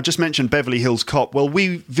Hills. I just mentioned Beverly Hills Cop. Well,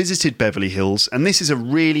 we visited Beverly Hills, and this is a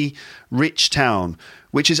really rich town,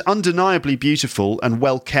 which is undeniably beautiful and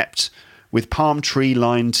well kept, with palm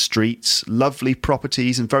tree-lined streets, lovely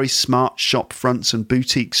properties, and very smart shop fronts and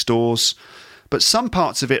boutique stores. But some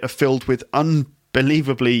parts of it are filled with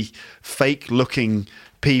unbelievably fake-looking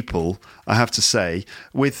people, I have to say,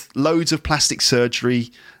 with loads of plastic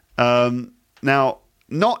surgery. Now,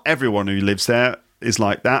 not everyone who lives there is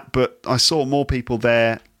like that, but I saw more people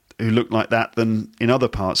there who looked like that than in other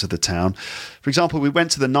parts of the town. For example, we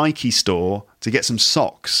went to the Nike store to get some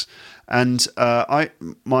socks, and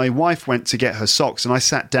my wife went to get her socks, and I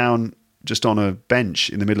sat down just on a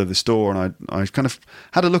bench in the middle of the store, and I kind of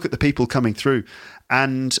had a look at the people coming through,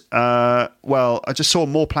 and I just saw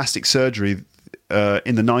more plastic surgery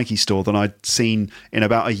in the Nike store than I'd seen in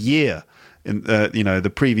about a year. In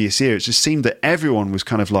the previous year, it just seemed that everyone was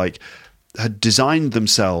kind of like had designed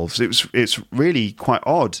themselves. It's really quite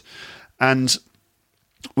odd, and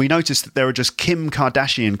we noticed that there are just Kim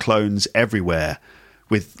Kardashian clones everywhere,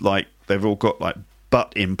 with like they've all got like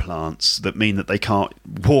butt implants that mean that they can't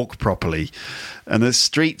walk properly, and the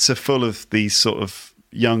streets are full of these sort of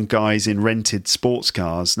young guys in rented sports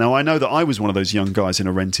cars. Now, I know that I was one of those young guys in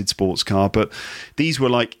a rented sports car, but these were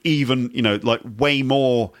like even, like way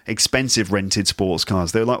more expensive rented sports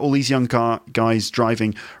cars. They're like all these young guys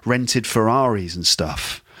driving rented Ferraris and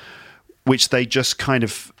stuff, which they just kind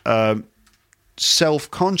of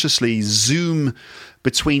self-consciously zoom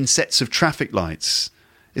between sets of traffic lights.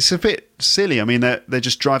 It's a bit silly. I mean, they're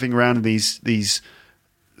just driving around in these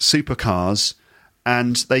supercars,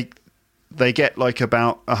 and they get like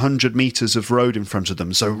about 100 meters of road in front of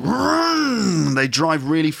them. So they drive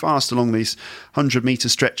really fast along this 100-meter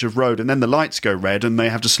stretch of road, and then the lights go red and they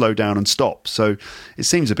have to slow down and stop. So it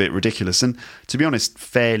seems a bit ridiculous and, to be honest,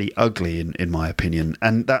 fairly ugly in my opinion.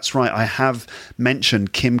 And that's right, I have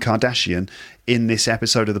mentioned Kim Kardashian in this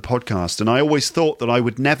episode of the podcast, and I always thought that I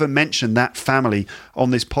would never mention that family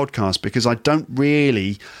on this podcast because I don't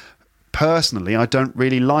really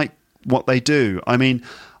like what they do. I mean,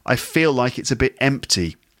 I feel like it's a bit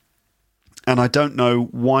empty, and I don't know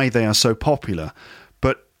why they are so popular.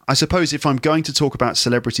 But I suppose if I'm going to talk about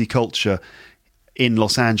celebrity culture in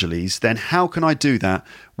Los Angeles, then how can I do that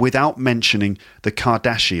without mentioning the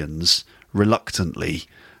Kardashians reluctantly?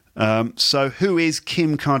 So who is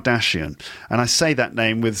Kim Kardashian? And I say that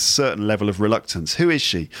name with a certain level of reluctance. Who is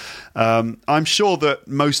she? I'm sure that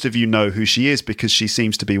most of you know who she is because she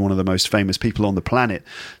seems to be one of the most famous people on the planet.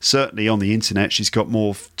 Certainly on the internet, she's got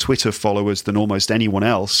more Twitter followers than almost anyone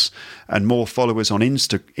else, and more followers on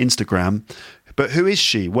Instagram. But who is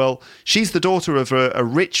she? Well, she's the daughter of a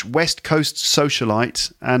rich West Coast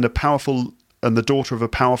socialite and the daughter of a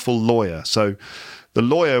powerful lawyer. So the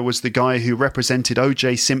lawyer was the guy who represented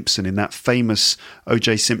O.J. Simpson in that famous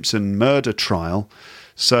O.J. Simpson murder trial.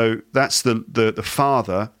 So that's the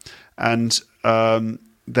father, and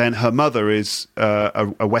then her mother is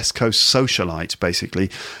a West Coast socialite, basically,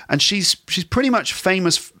 and she's pretty much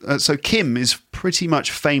famous. So Kim is pretty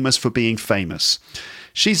much famous for being famous.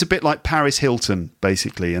 She's a bit like Paris Hilton,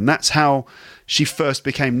 basically, and that's how she first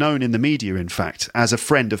became known in the media, in fact, as a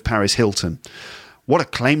friend of Paris Hilton. What a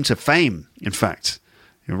claim to fame, in fact.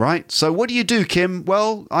 Right? So what do you do, Kim?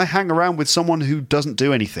 Well, I hang around with someone who doesn't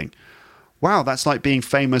do anything. Wow, that's like being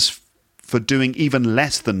famous for doing even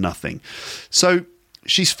less than nothing. So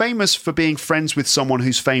she's famous for being friends with someone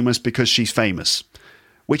who's famous because she's famous,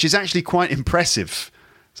 which is actually quite impressive.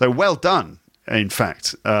 So well done, in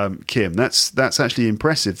fact, Kim. That's actually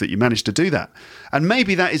impressive that you managed to do that. And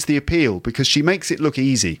maybe that is the appeal, because she makes it look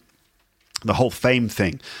easy, the whole fame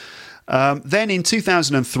thing. Then in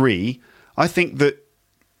 2003, I think that,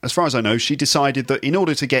 as far as I know, she decided that in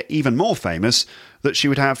order to get even more famous, that she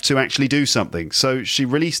would have to actually do something. So she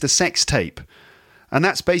released a sex tape. And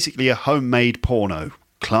that's basically a homemade porno.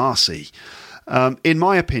 Classy. In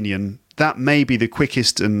my opinion, that may be the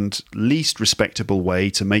quickest and least respectable way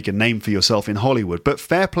to make a name for yourself in Hollywood. But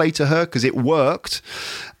fair play to her, because it worked.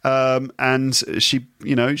 And she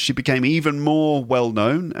became even more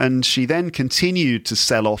well-known. And she then continued to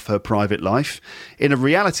sell off her private life in a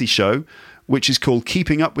reality show which is called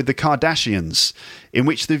Keeping Up with the Kardashians, in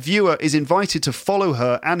which the viewer is invited to follow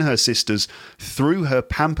her and her sisters through her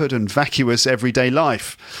pampered and vacuous everyday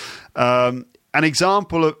life. An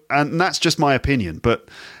example of, and that's just my opinion, but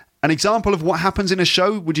An example of what happens in a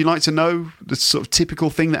show, would you like to know the sort of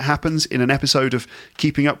typical thing that happens in an episode of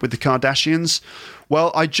Keeping Up with the Kardashians?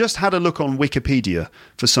 Well, I just had a look on Wikipedia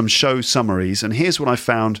for some show summaries, and here's what I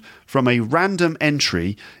found from a random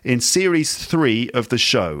entry in Series 3 of the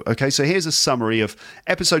show. Okay, so here's a summary of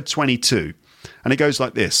episode 22, and it goes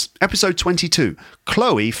like this. Episode 22,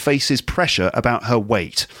 Khloe faces pressure about her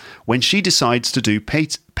weight when she decides to do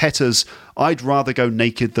PETA's I'd Rather Go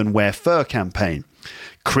Naked Than Wear Fur campaign.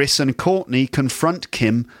 Chris and Courtney confront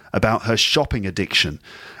Kim about her shopping addiction,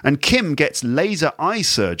 and Kim gets laser eye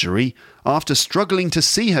surgery after struggling to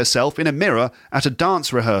see herself in a mirror at a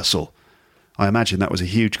dance rehearsal. I imagine that was a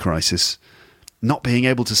huge crisis. Not being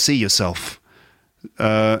able to see yourself.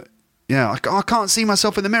 I can't see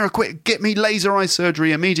myself in the mirror. Quick, get me laser eye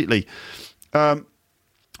surgery immediately.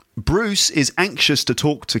 Bruce is anxious to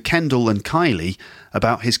talk to Kendall and Kylie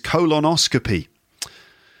about his colonoscopy.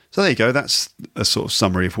 So there you go. That's a sort of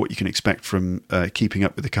summary of what you can expect from Keeping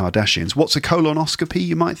Up with the Kardashians. What's a colonoscopy,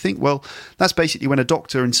 you might think? Well, that's basically when a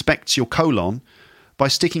doctor inspects your colon by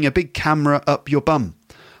sticking a big camera up your bum.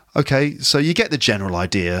 Okay, so you get the general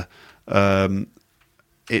idea.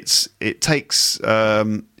 It takes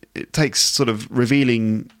sort of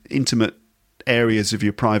revealing intimate areas of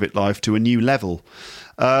your private life to a new level.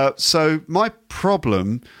 So my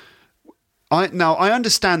problem... I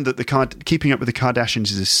understand that Keeping Up with the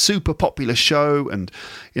Kardashians is a super popular show, and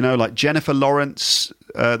like Jennifer Lawrence,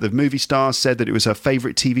 the movie star, said that it was her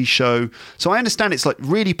favourite TV show. So I understand it's like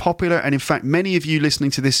really popular, and in fact, many of you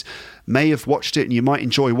listening to this may have watched it, and you might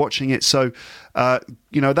enjoy watching it. So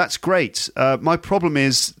that's great. My problem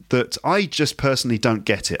is that I just personally don't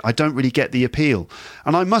get it. I don't really get the appeal,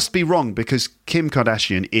 and I must be wrong because Kim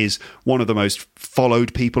Kardashian is one of the most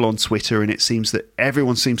followed people on Twitter, and it seems that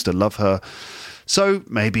everyone seems to love her. So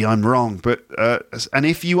maybe I'm wrong, but and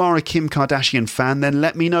if you are a Kim Kardashian fan, then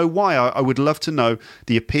let me know why. I would love to know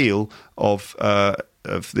the appeal of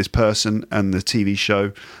this person and the TV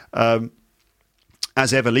show.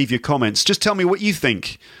 As ever, leave your comments. Just tell me what you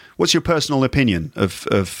think. What's your personal opinion of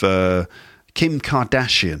Kim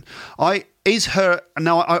Kardashian?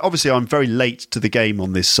 Obviously, I'm very late to the game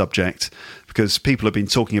on this subject because people have been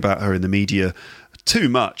talking about her in the media too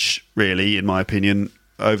much, really, in my opinion,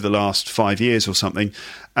 over the last 5 years or something.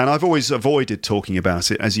 And I've always avoided talking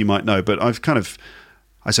about it, as you might know. But I've kind of,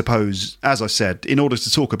 I suppose, as I said, in order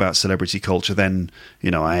to talk about celebrity culture, then,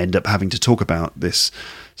 I end up having to talk about this.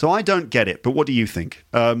 So I don't get it. But what do you think?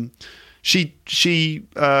 She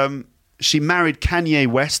married Kanye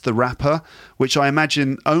West, the rapper, which I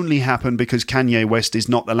imagine only happened because Kanye West is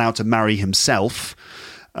not allowed to marry himself.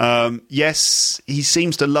 Yes, he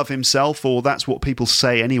seems to love himself, or that's what people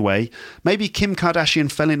say anyway. Maybe Kim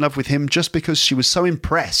Kardashian fell in love with him just because she was so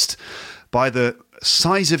impressed by the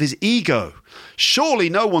size of his ego. Surely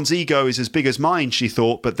no one's ego is as big as mine, she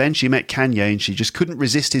thought, but then she met Kanye and she just couldn't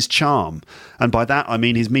resist his charm. And by that, I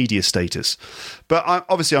mean his media status. But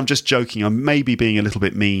obviously, I'm just joking. I'm maybe being a little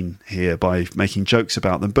bit mean here by making jokes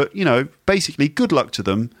about them. But, basically, good luck to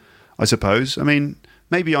them, I suppose. I mean,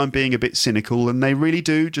 maybe I'm being a bit cynical and they really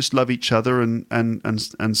do just love each other and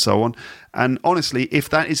so on. And honestly, if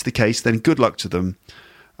that is the case, then good luck to them.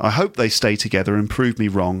 I hope they stay together and prove me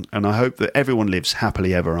wrong, and I hope that everyone lives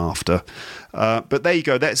happily ever after. But there you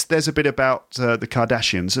go. There's a bit about the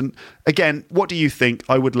Kardashians. And again, what do you think?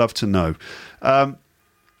 I would love to know.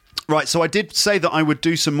 Right, so I did say that I would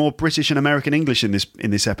do some more British and American English in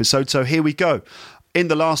this episode, so here we go. In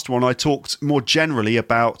the last one, I talked more generally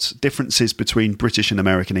about differences between British and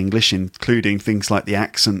American English, including things like the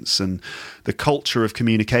accents and the culture of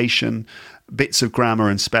communication, bits of grammar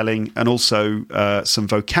and spelling, and also some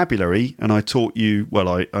vocabulary. And I taught you,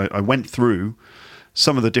 I went through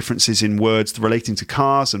some of the differences in words relating to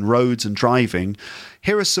cars and roads and driving.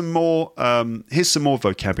 Here's some more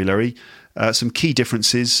vocabulary. Some key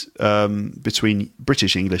differences between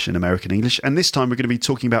British English and American English. And this time we're going to be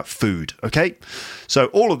talking about food, okay? So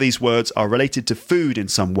all of these words are related to food in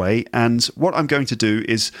some way. And what I'm going to do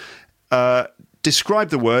is describe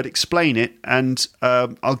the word, explain it, and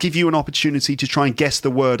I'll give you an opportunity to try and guess the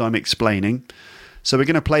word I'm explaining. So we're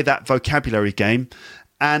going to play that vocabulary game.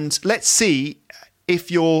 And let's see if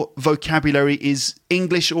your vocabulary is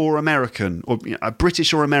English or American, or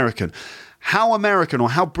British or American. How American or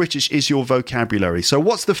how British is your vocabulary? So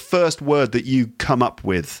what's the first word that you come up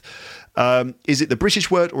with? Is it the British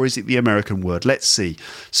word or is it the American word? Let's see.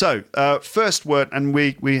 So first word, and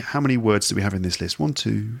we how many words do we have in this list? 1,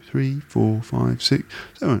 2, 3, 4, 5, 6,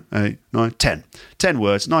 7, 8, 9, 10. 10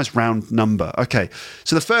 words. Nice round number. Okay.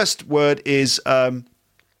 So the first word is,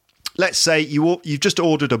 let's say you've just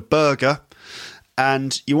ordered a burger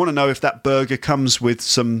and you want to know if that burger comes with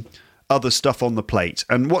some other stuff on the plate.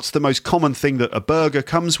 And what's the most common thing that a burger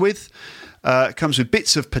comes with? It comes with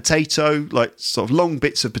bits of potato, like sort of long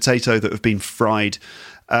bits of potato that have been fried.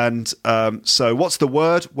 And so what's the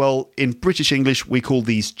word? Well, in British English, we call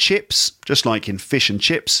these chips, just like in fish and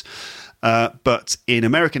chips. But in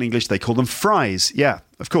American English, they call them fries. Yeah,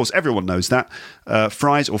 of course, everyone knows that.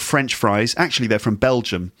 Fries or French fries. Actually, they're from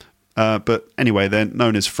Belgium. But anyway, they're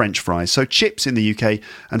known as French fries. So chips in the UK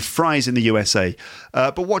and fries in the USA.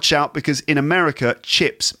 But watch out, because in America,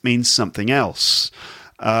 chips means something else.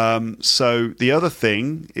 So the other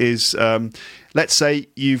thing is, let's say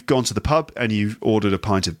you've gone to the pub and you've ordered a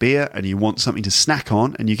pint of beer and you want something to snack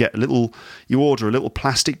on, and you order a little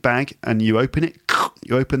plastic bag and you open it.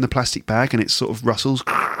 You open the plastic bag and it sort of rustles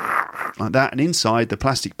like that. And inside the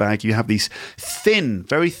plastic bag, you have these thin,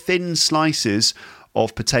 very thin slices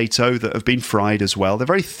of potato that have been fried as well. They're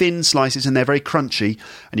very thin slices and they're very crunchy.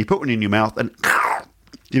 And you put one in your mouth and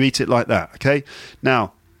you eat it like that. Okay.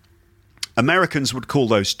 Now, Americans would call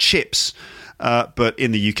those chips, but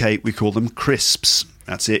in the UK we call them crisps.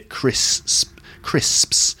 That's it, crisps.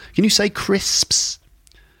 Crisps. Can you say crisps?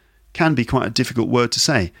 Can be quite a difficult word to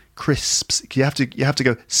say. Crisps. You have to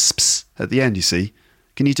go sps at the end. You see?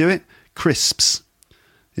 Can you do it? Crisps.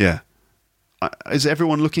 Yeah. Is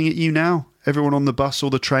everyone looking at you now? Everyone on the bus or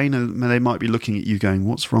the train, they might be looking at you going,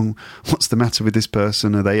 "What's wrong? What's the matter with this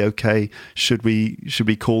person? Are they okay? Should we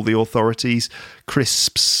call the authorities?"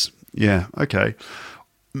 Crisps. Yeah, okay.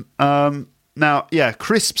 Now, yeah,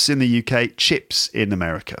 crisps in the UK, chips in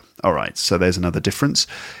America. All right, so there's another difference.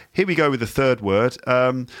 Here we go with the third word.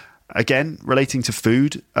 Again, relating to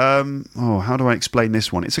food. How do I explain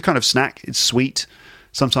this one? It's a kind of snack. It's sweet.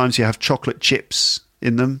 Sometimes you have chocolate chips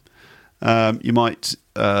in them. You might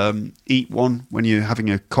eat one when you're having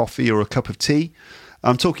a coffee or a cup of tea.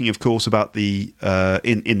 I'm talking, of course, about the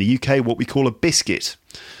in the UK, what we call a biscuit.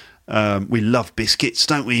 We love biscuits,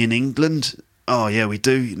 don't we, in England? Oh, yeah, we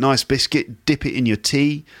do. Nice biscuit. Dip it in your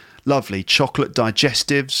tea. Lovely. Chocolate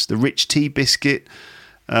digestives, the rich tea biscuit,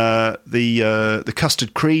 the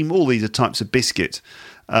custard cream. All these are types of biscuit.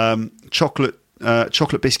 Chocolate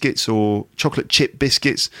biscuits or chocolate chip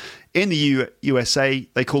biscuits. In the USA,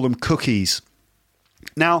 they call them cookies.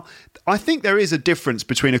 Now, I think there is a difference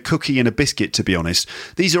between a cookie and a biscuit, to be honest.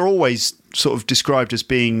 These are always sort of described as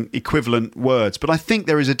being equivalent words, but I think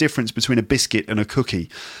there is a difference between a biscuit and a cookie.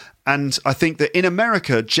 And I think that in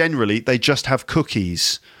America, generally, they just have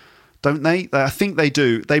cookies, don't they? I think they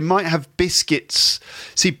do. They might have biscuits.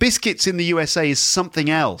 See, biscuits in the USA is something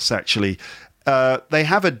else, actually. They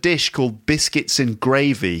have a dish called biscuits in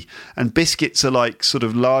gravy, and biscuits are like sort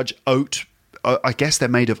of large oat. I guess they're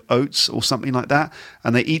made of oats or something like that,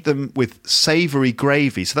 and they eat them with savoury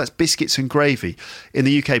gravy. So that's biscuits and gravy. In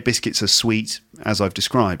the UK, biscuits are sweet, as I've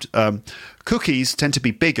described. Cookies tend to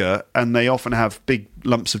be bigger, and they often have big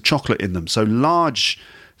lumps of chocolate in them. So large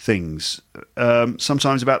things,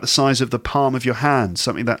 sometimes about the size of the palm of your hand,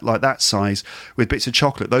 something like that size, with bits of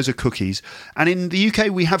chocolate. Those are cookies. And in the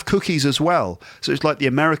UK, we have cookies as well. So it's like the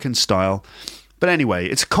American style. But anyway,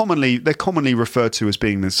 they're commonly referred to as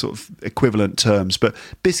being the sort of equivalent terms. But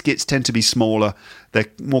biscuits tend to be smaller. They're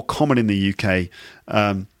more common in the UK.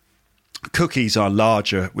 Cookies are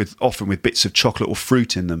larger, often with bits of chocolate or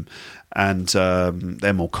fruit in them. And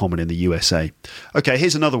they're more common in the USA. Okay,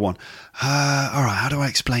 here's another one. All right, how do I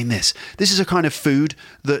explain this? This is a kind of food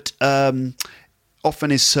that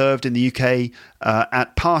often is served in the UK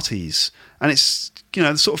at parties. And it's,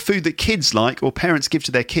 the sort of food that kids like or parents give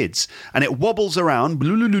to their kids. And it wobbles around,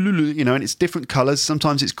 and it's different colours.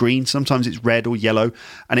 Sometimes it's green, sometimes it's red or yellow.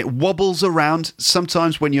 And it wobbles around.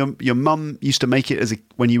 Sometimes when your mum used to make it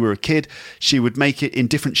when you were a kid, she would make it in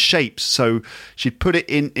different shapes. So she'd put it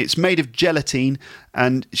in, it's made of gelatine,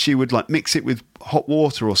 and she would like mix it with hot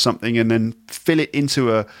water or something and then fill it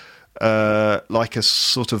into like a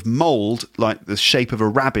sort of mould, like the shape of a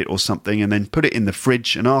rabbit or something, and then put it in the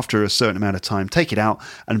fridge, and after a certain amount of time take it out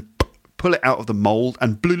and pull it out of the mould,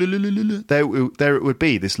 and there it would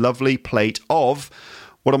be, this lovely plate of,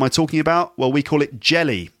 what am I talking about? Well, we call it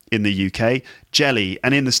jelly in the UK, jelly,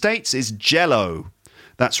 and in the States it's Jell-O.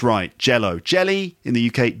 That's right, Jell-O. Jelly in the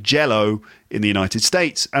UK, Jell-O in the United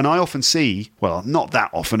States. And I often see, well, not that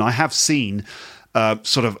often, I have seen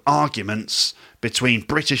sort of arguments between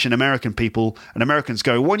British and American people, and Americans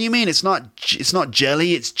go, "What do you mean? It's not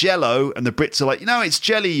jelly, it's Jell-O," and the Brits are like, "No, it's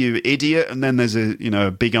jelly, you idiot." And then there's a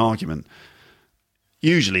big argument.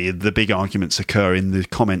 Usually, the big arguments occur in the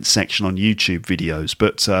comments section on YouTube videos.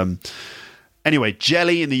 But anyway,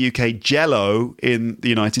 jelly in the UK, Jell-O in the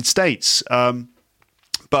United States.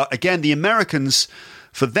 But again, the Americans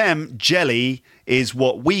For them, jelly is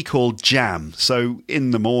what we call jam. So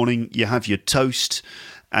in the morning, you have your toast.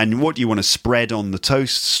 And what do you want to spread on the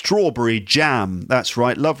toast? Strawberry jam. That's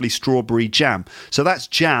right, lovely strawberry jam. So that's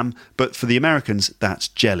jam, but for the Americans, that's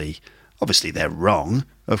jelly. Obviously, they're wrong,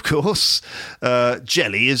 of course.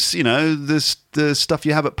 Jelly is, the stuff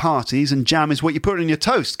you have at parties, and jam is what you put on your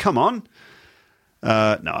toast. Come on.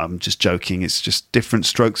 No, I'm just joking. It's just different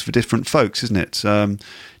strokes for different folks, isn't it?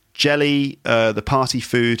 Jelly, the party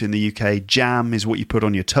food in the UK. Jam is what you put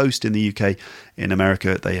on your toast in the UK. In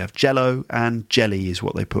America, they have Jell-O, and jelly is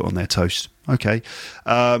what they put on their toast. Okay.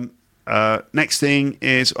 Next thing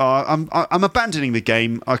is I'm abandoning the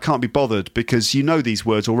game. I can't be bothered because you know these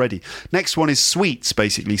words already. Next one is sweets,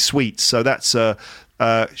 basically sweets. So that's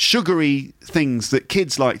sugary things that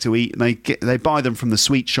kids like to eat, and they buy them from the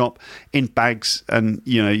sweet shop in bags, and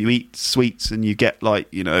you eat sweets and you get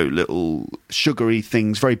little sugary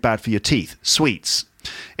things, very bad for your teeth. Sweets.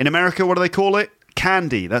 In America, what do they call it?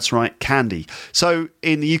 Candy. That's right, candy. So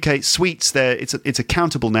in the UK, sweets it's a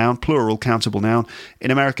countable noun, plural countable noun.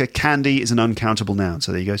 In America, candy is an uncountable noun.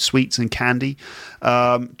 So there you go, sweets and candy.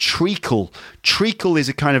 Treacle. Treacle is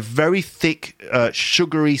a kind of very thick,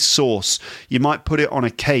 sugary sauce. You might put it on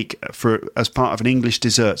a cake as part of an English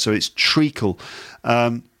dessert. So it's treacle.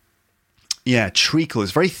 Treacle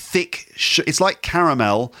is very thick. It's like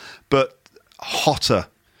caramel, but hotter.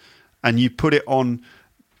 And you put it on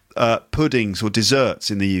puddings or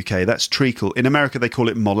desserts in the UK. That's treacle. In America, they call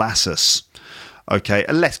it molasses. Okay,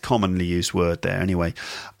 a less commonly used word there anyway.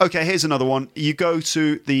 Okay, here's another one. You go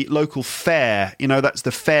to the local fair, that's the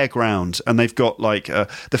fairground, and they've got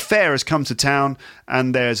the fair has come to town,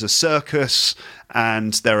 and there's a circus,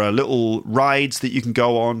 and there are little rides that you can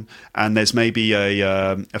go on, and there's maybe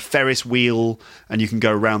a Ferris wheel, and you can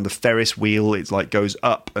go around the Ferris wheel. It's goes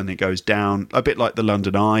up and it goes down, a bit like the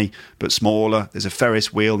London Eye, but smaller. There's a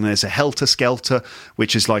Ferris wheel, and there's a Helter Skelter,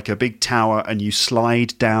 which is like a big tower, and you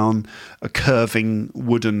slide down a curving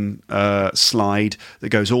wooden slide that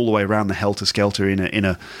goes all the way around the Helter Skelter in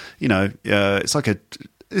a it's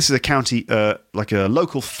this is a county, like a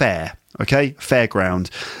local fair. Okay, fairground.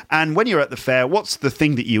 And when you're at the fair, what's the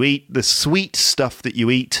thing that you eat? The sweet stuff that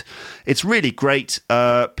you eat. It's really great.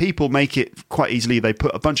 People make it quite easily. They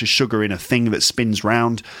put a bunch of sugar in a thing that spins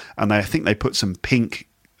round, and I think they put some pink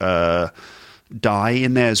dye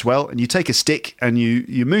in there as well. And you take a stick and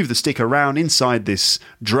you move the stick around inside this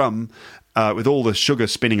drum with all the sugar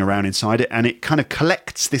spinning around inside it, and it kind of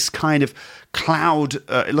collects this kind of cloud.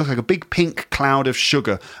 It looks like a big pink cloud of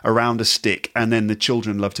sugar around a stick, and then the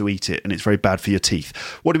children love to eat it, and it's very bad for your teeth.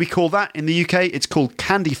 What do we call that in the UK? It's called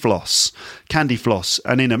candy floss. Candy floss.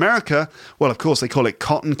 And in America, well, of course, they call it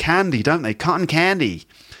cotton candy, don't they? Cotton candy.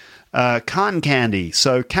 Cotton candy.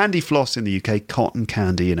 So candy floss in the UK, cotton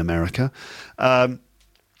candy in America. What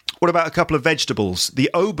about a couple of vegetables? The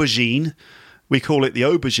aubergine. We call it the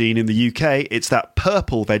aubergine in the UK. It's that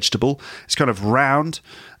purple vegetable. It's kind of round.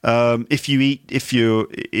 If you eat what do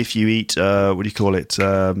you call it?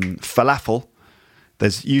 Falafel.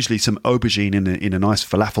 There's usually some aubergine in a nice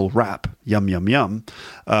falafel wrap. Yum yum yum.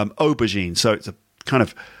 Aubergine. So it's a kind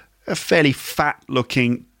of a fairly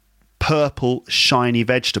fat-looking purple shiny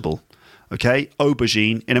vegetable. Okay,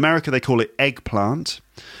 aubergine. In America, they call it eggplant.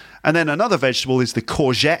 And then another vegetable is the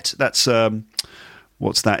courgette. That's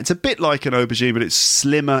what's that? It's a bit like an aubergine, but it's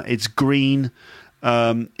slimmer. It's green.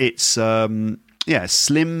 It's slimmer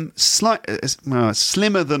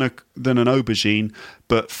than an aubergine,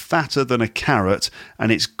 but fatter than a carrot.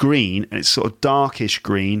 And it's green, and it's sort of darkish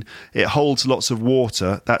green. It holds lots of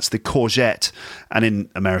water. That's the courgette. And in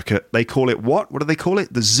America, they call it what? What do they call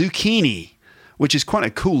it? The zucchini, which is quite a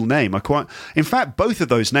cool name. In fact, both of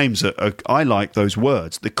those names I like those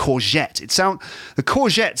words. The courgette. The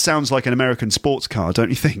courgette sounds like an American sports car, don't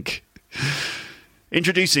you think?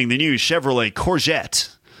 Introducing the new Chevrolet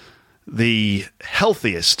Courgette, the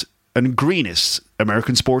healthiest and greenest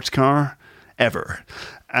American sports car ever.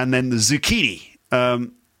 And then the zucchini.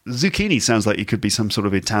 Zucchini sounds like it could be some sort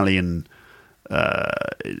of Italian man.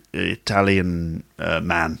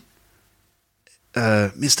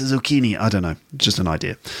 Mr. Zucchini, I don't know, just an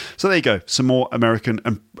idea. So there you go, some more American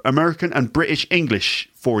and British English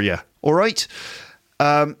for you. All right.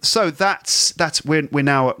 So that's we're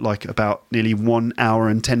now at about nearly 1 hour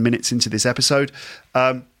and 10 minutes into this episode.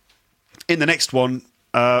 In the next one,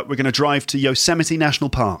 we're going to drive to Yosemite National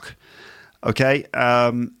Park. Okay,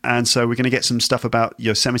 and so we're going to get some stuff about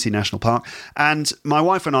Yosemite National Park. And my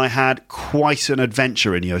wife and I had quite an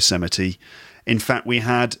adventure in Yosemite. In fact, we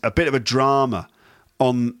had a bit of a drama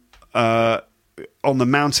on the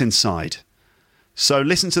mountainside. So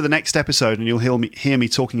listen to the next episode and you'll hear me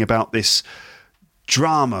talking about this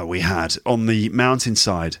drama we had on the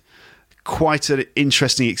mountainside. Quite an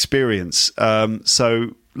interesting experience.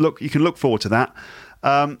 So you can look forward to that.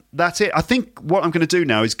 That's it. I think what I'm going to do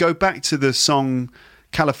now is go back to the song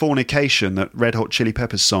Californication, that Red Hot Chili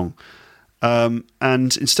Peppers song. And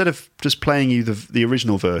instead of just playing you the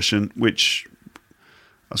original version, which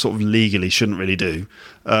I sort of legally shouldn't really do,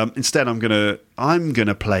 instead I'm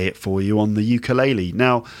gonna play it for you on the ukulele.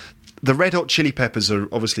 Now, the Red Hot Chili Peppers are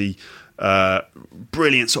obviously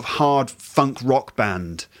brilliant sort of hard funk rock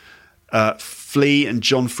band. Flea and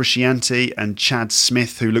John Frusciante and Chad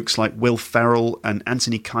Smith, who looks like Will Ferrell, and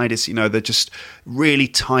Anthony Kiedis, they're just really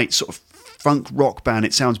tight sort of funk rock band.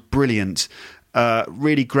 It sounds brilliant.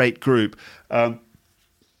 Really great group. I'm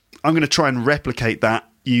going to try and replicate that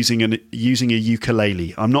using a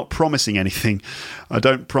ukulele. I'm not promising anything. I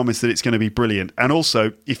don't promise that it's going to be brilliant. And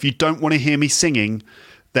also, if you don't want to hear me singing,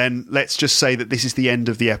 then let's just say that this is the end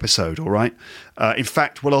of the episode, all right? In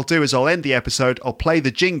fact, what I'll do is I'll end the episode, I'll play the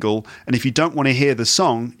jingle, and if you don't want to hear the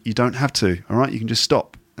song, you don't have to, all right? You can just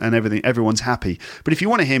stop, and everyone's happy. But if you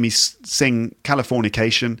want to hear me sing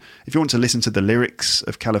Californication, if you want to listen to the lyrics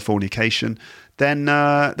of Californication,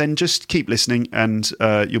 then just keep listening, and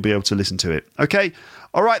you'll be able to listen to it. Okay?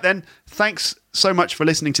 All right, then. Thanks so much for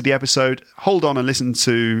listening to the episode. Hold on and listen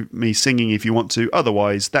to me singing if you want to.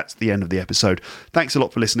 Otherwise, that's the end of the episode. Thanks a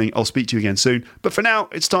lot for listening. I'll speak to you again soon. But for now,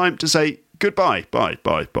 it's time to say goodbye. Bye.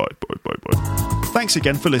 Thanks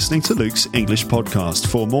again for listening to Luke's English podcast.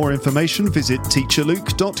 For more information, visit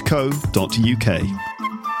teacherluke.co.uk.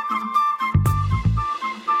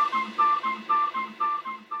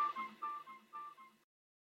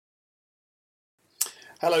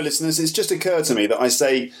 Hello, listeners. It's just occurred to me that I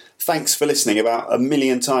say thanks for listening about 1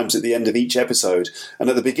 million times at the end of each episode.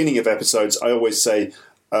 And at the beginning of episodes, I always say,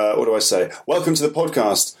 what do I say? Welcome to the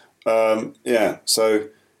podcast. So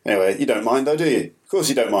anyway, you don't mind though, do you? Of course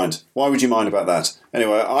you don't mind. Why would you mind about that?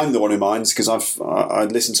 Anyway, I'm the one who minds because I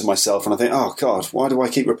listen to myself and I think, oh, God, why do I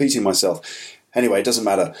keep repeating myself? Anyway, it doesn't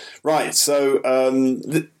matter. Right, so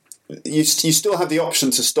you still have the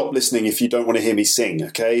option to stop listening if you don't want to hear me sing,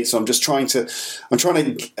 okay? So I'm trying to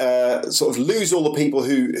sort of lose all the people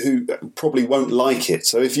who probably won't like it.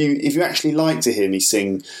 So if you actually like to hear me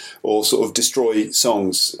sing or sort of destroy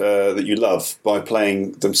songs that you love by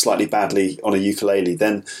playing them slightly badly on a ukulele,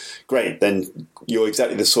 then great, then you're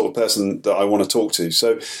exactly the sort of person that I want to talk to.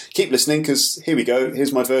 So keep listening, because here we go.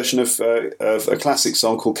 Here's my version of a classic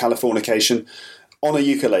song called Californication on a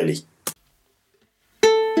ukulele.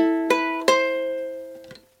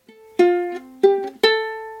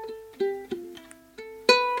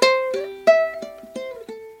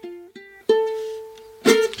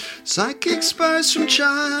 Psychic spies from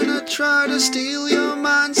China try to steal your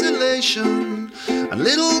mind's elation, and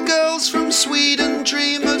little girls from Sweden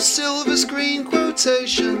dream of silver screen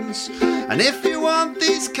quotations. And if you want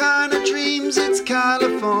these kind of dreams, it's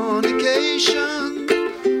Californication.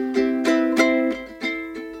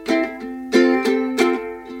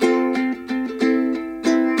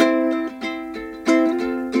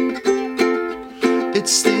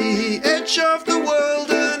 It's the edge of the world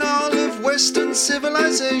and all of Western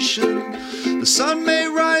civilization. The sun may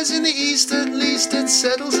rise in the east, at least it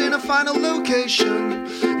settles in a final location.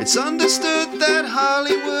 It's understood that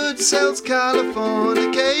Hollywood sells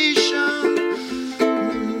Californication.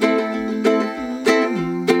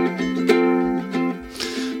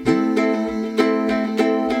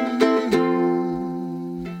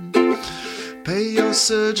 Pay your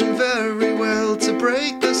surgeon very well to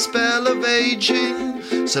break the spell of aging.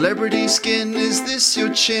 Celebrity skin, is this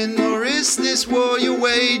your chin, or is this war you're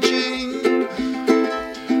waging?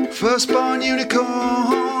 Firstborn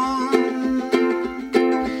unicorn,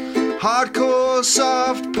 hardcore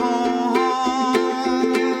soft porn,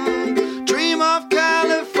 dream of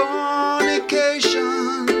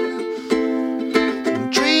Californication,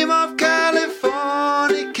 dream of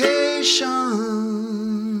Californication.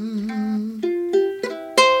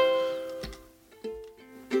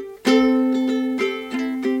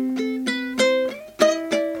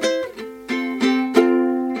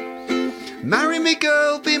 Marry me,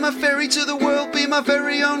 girl, be my ferry to the world, be my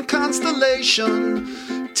very own constellation.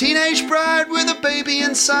 Teenage bride with a baby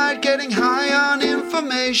inside, getting high on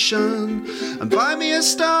information. And buy me a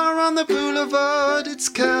star on the boulevard, it's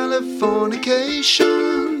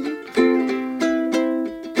Californication.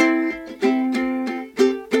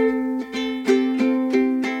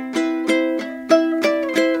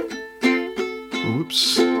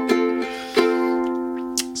 Oops.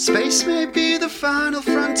 Space may be the final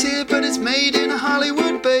frontier, but it's made in a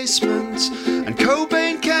Hollywood basement. And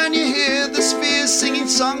Cobain, can you hear the spheres singing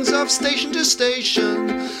songs off station to station?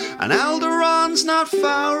 And Alderon's not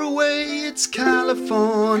far away, it's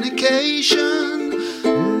Californication.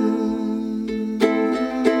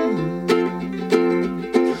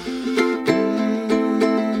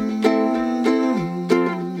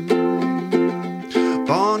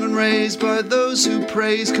 Born and raised by those who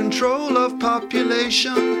praise control of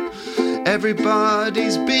population.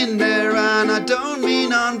 Everybody's been there, and I don't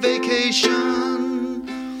mean on vacation.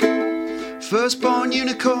 Firstborn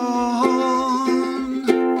unicorn,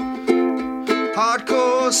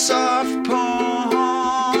 hardcore soft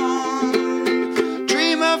porn,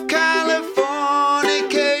 dream of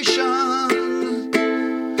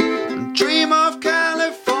Californication, dream of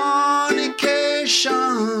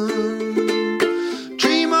Californication,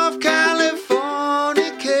 dream of Californication.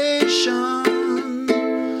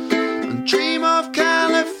 Dream of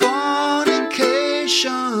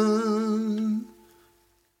Californication.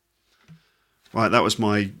 Right, that was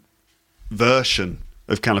my version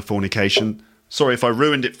of Californication. Sorry if I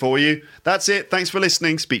ruined it for you. That's it. Thanks for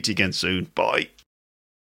listening. Speak to you again soon. Bye.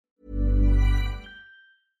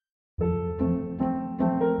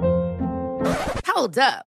 Hold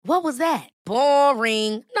up. What was that?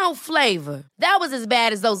 Boring. No flavor. That was as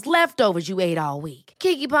bad as those leftovers you ate all week.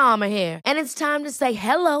 Keke Palmer here, and it's time to say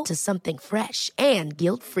hello to something fresh and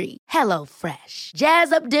guilt-free. Hello Fresh.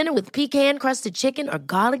 Jazz up dinner with pecan-crusted chicken or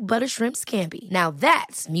garlic butter shrimp scampi. Now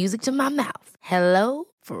that's music to my mouth. Hello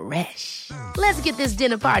Fresh. Let's get this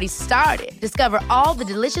dinner party started. Discover all the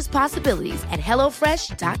delicious possibilities at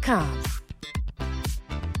HelloFresh.com.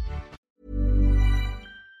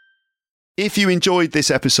 If you enjoyed this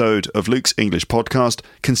episode of Luke's English Podcast,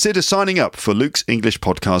 consider signing up for Luke's English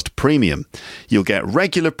Podcast Premium. You'll get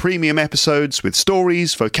regular premium episodes with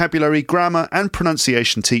stories, vocabulary, grammar and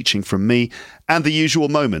pronunciation teaching from me and the usual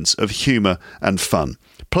moments of humour and fun.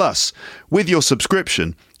 Plus, with your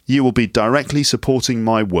subscription, you will be directly supporting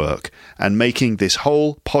my work and making this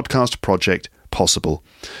whole podcast project possible.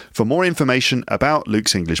 For more information about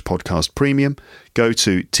Luke's English Podcast Premium, go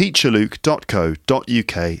to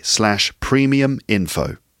teacherluke.co.uk/premium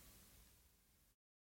info.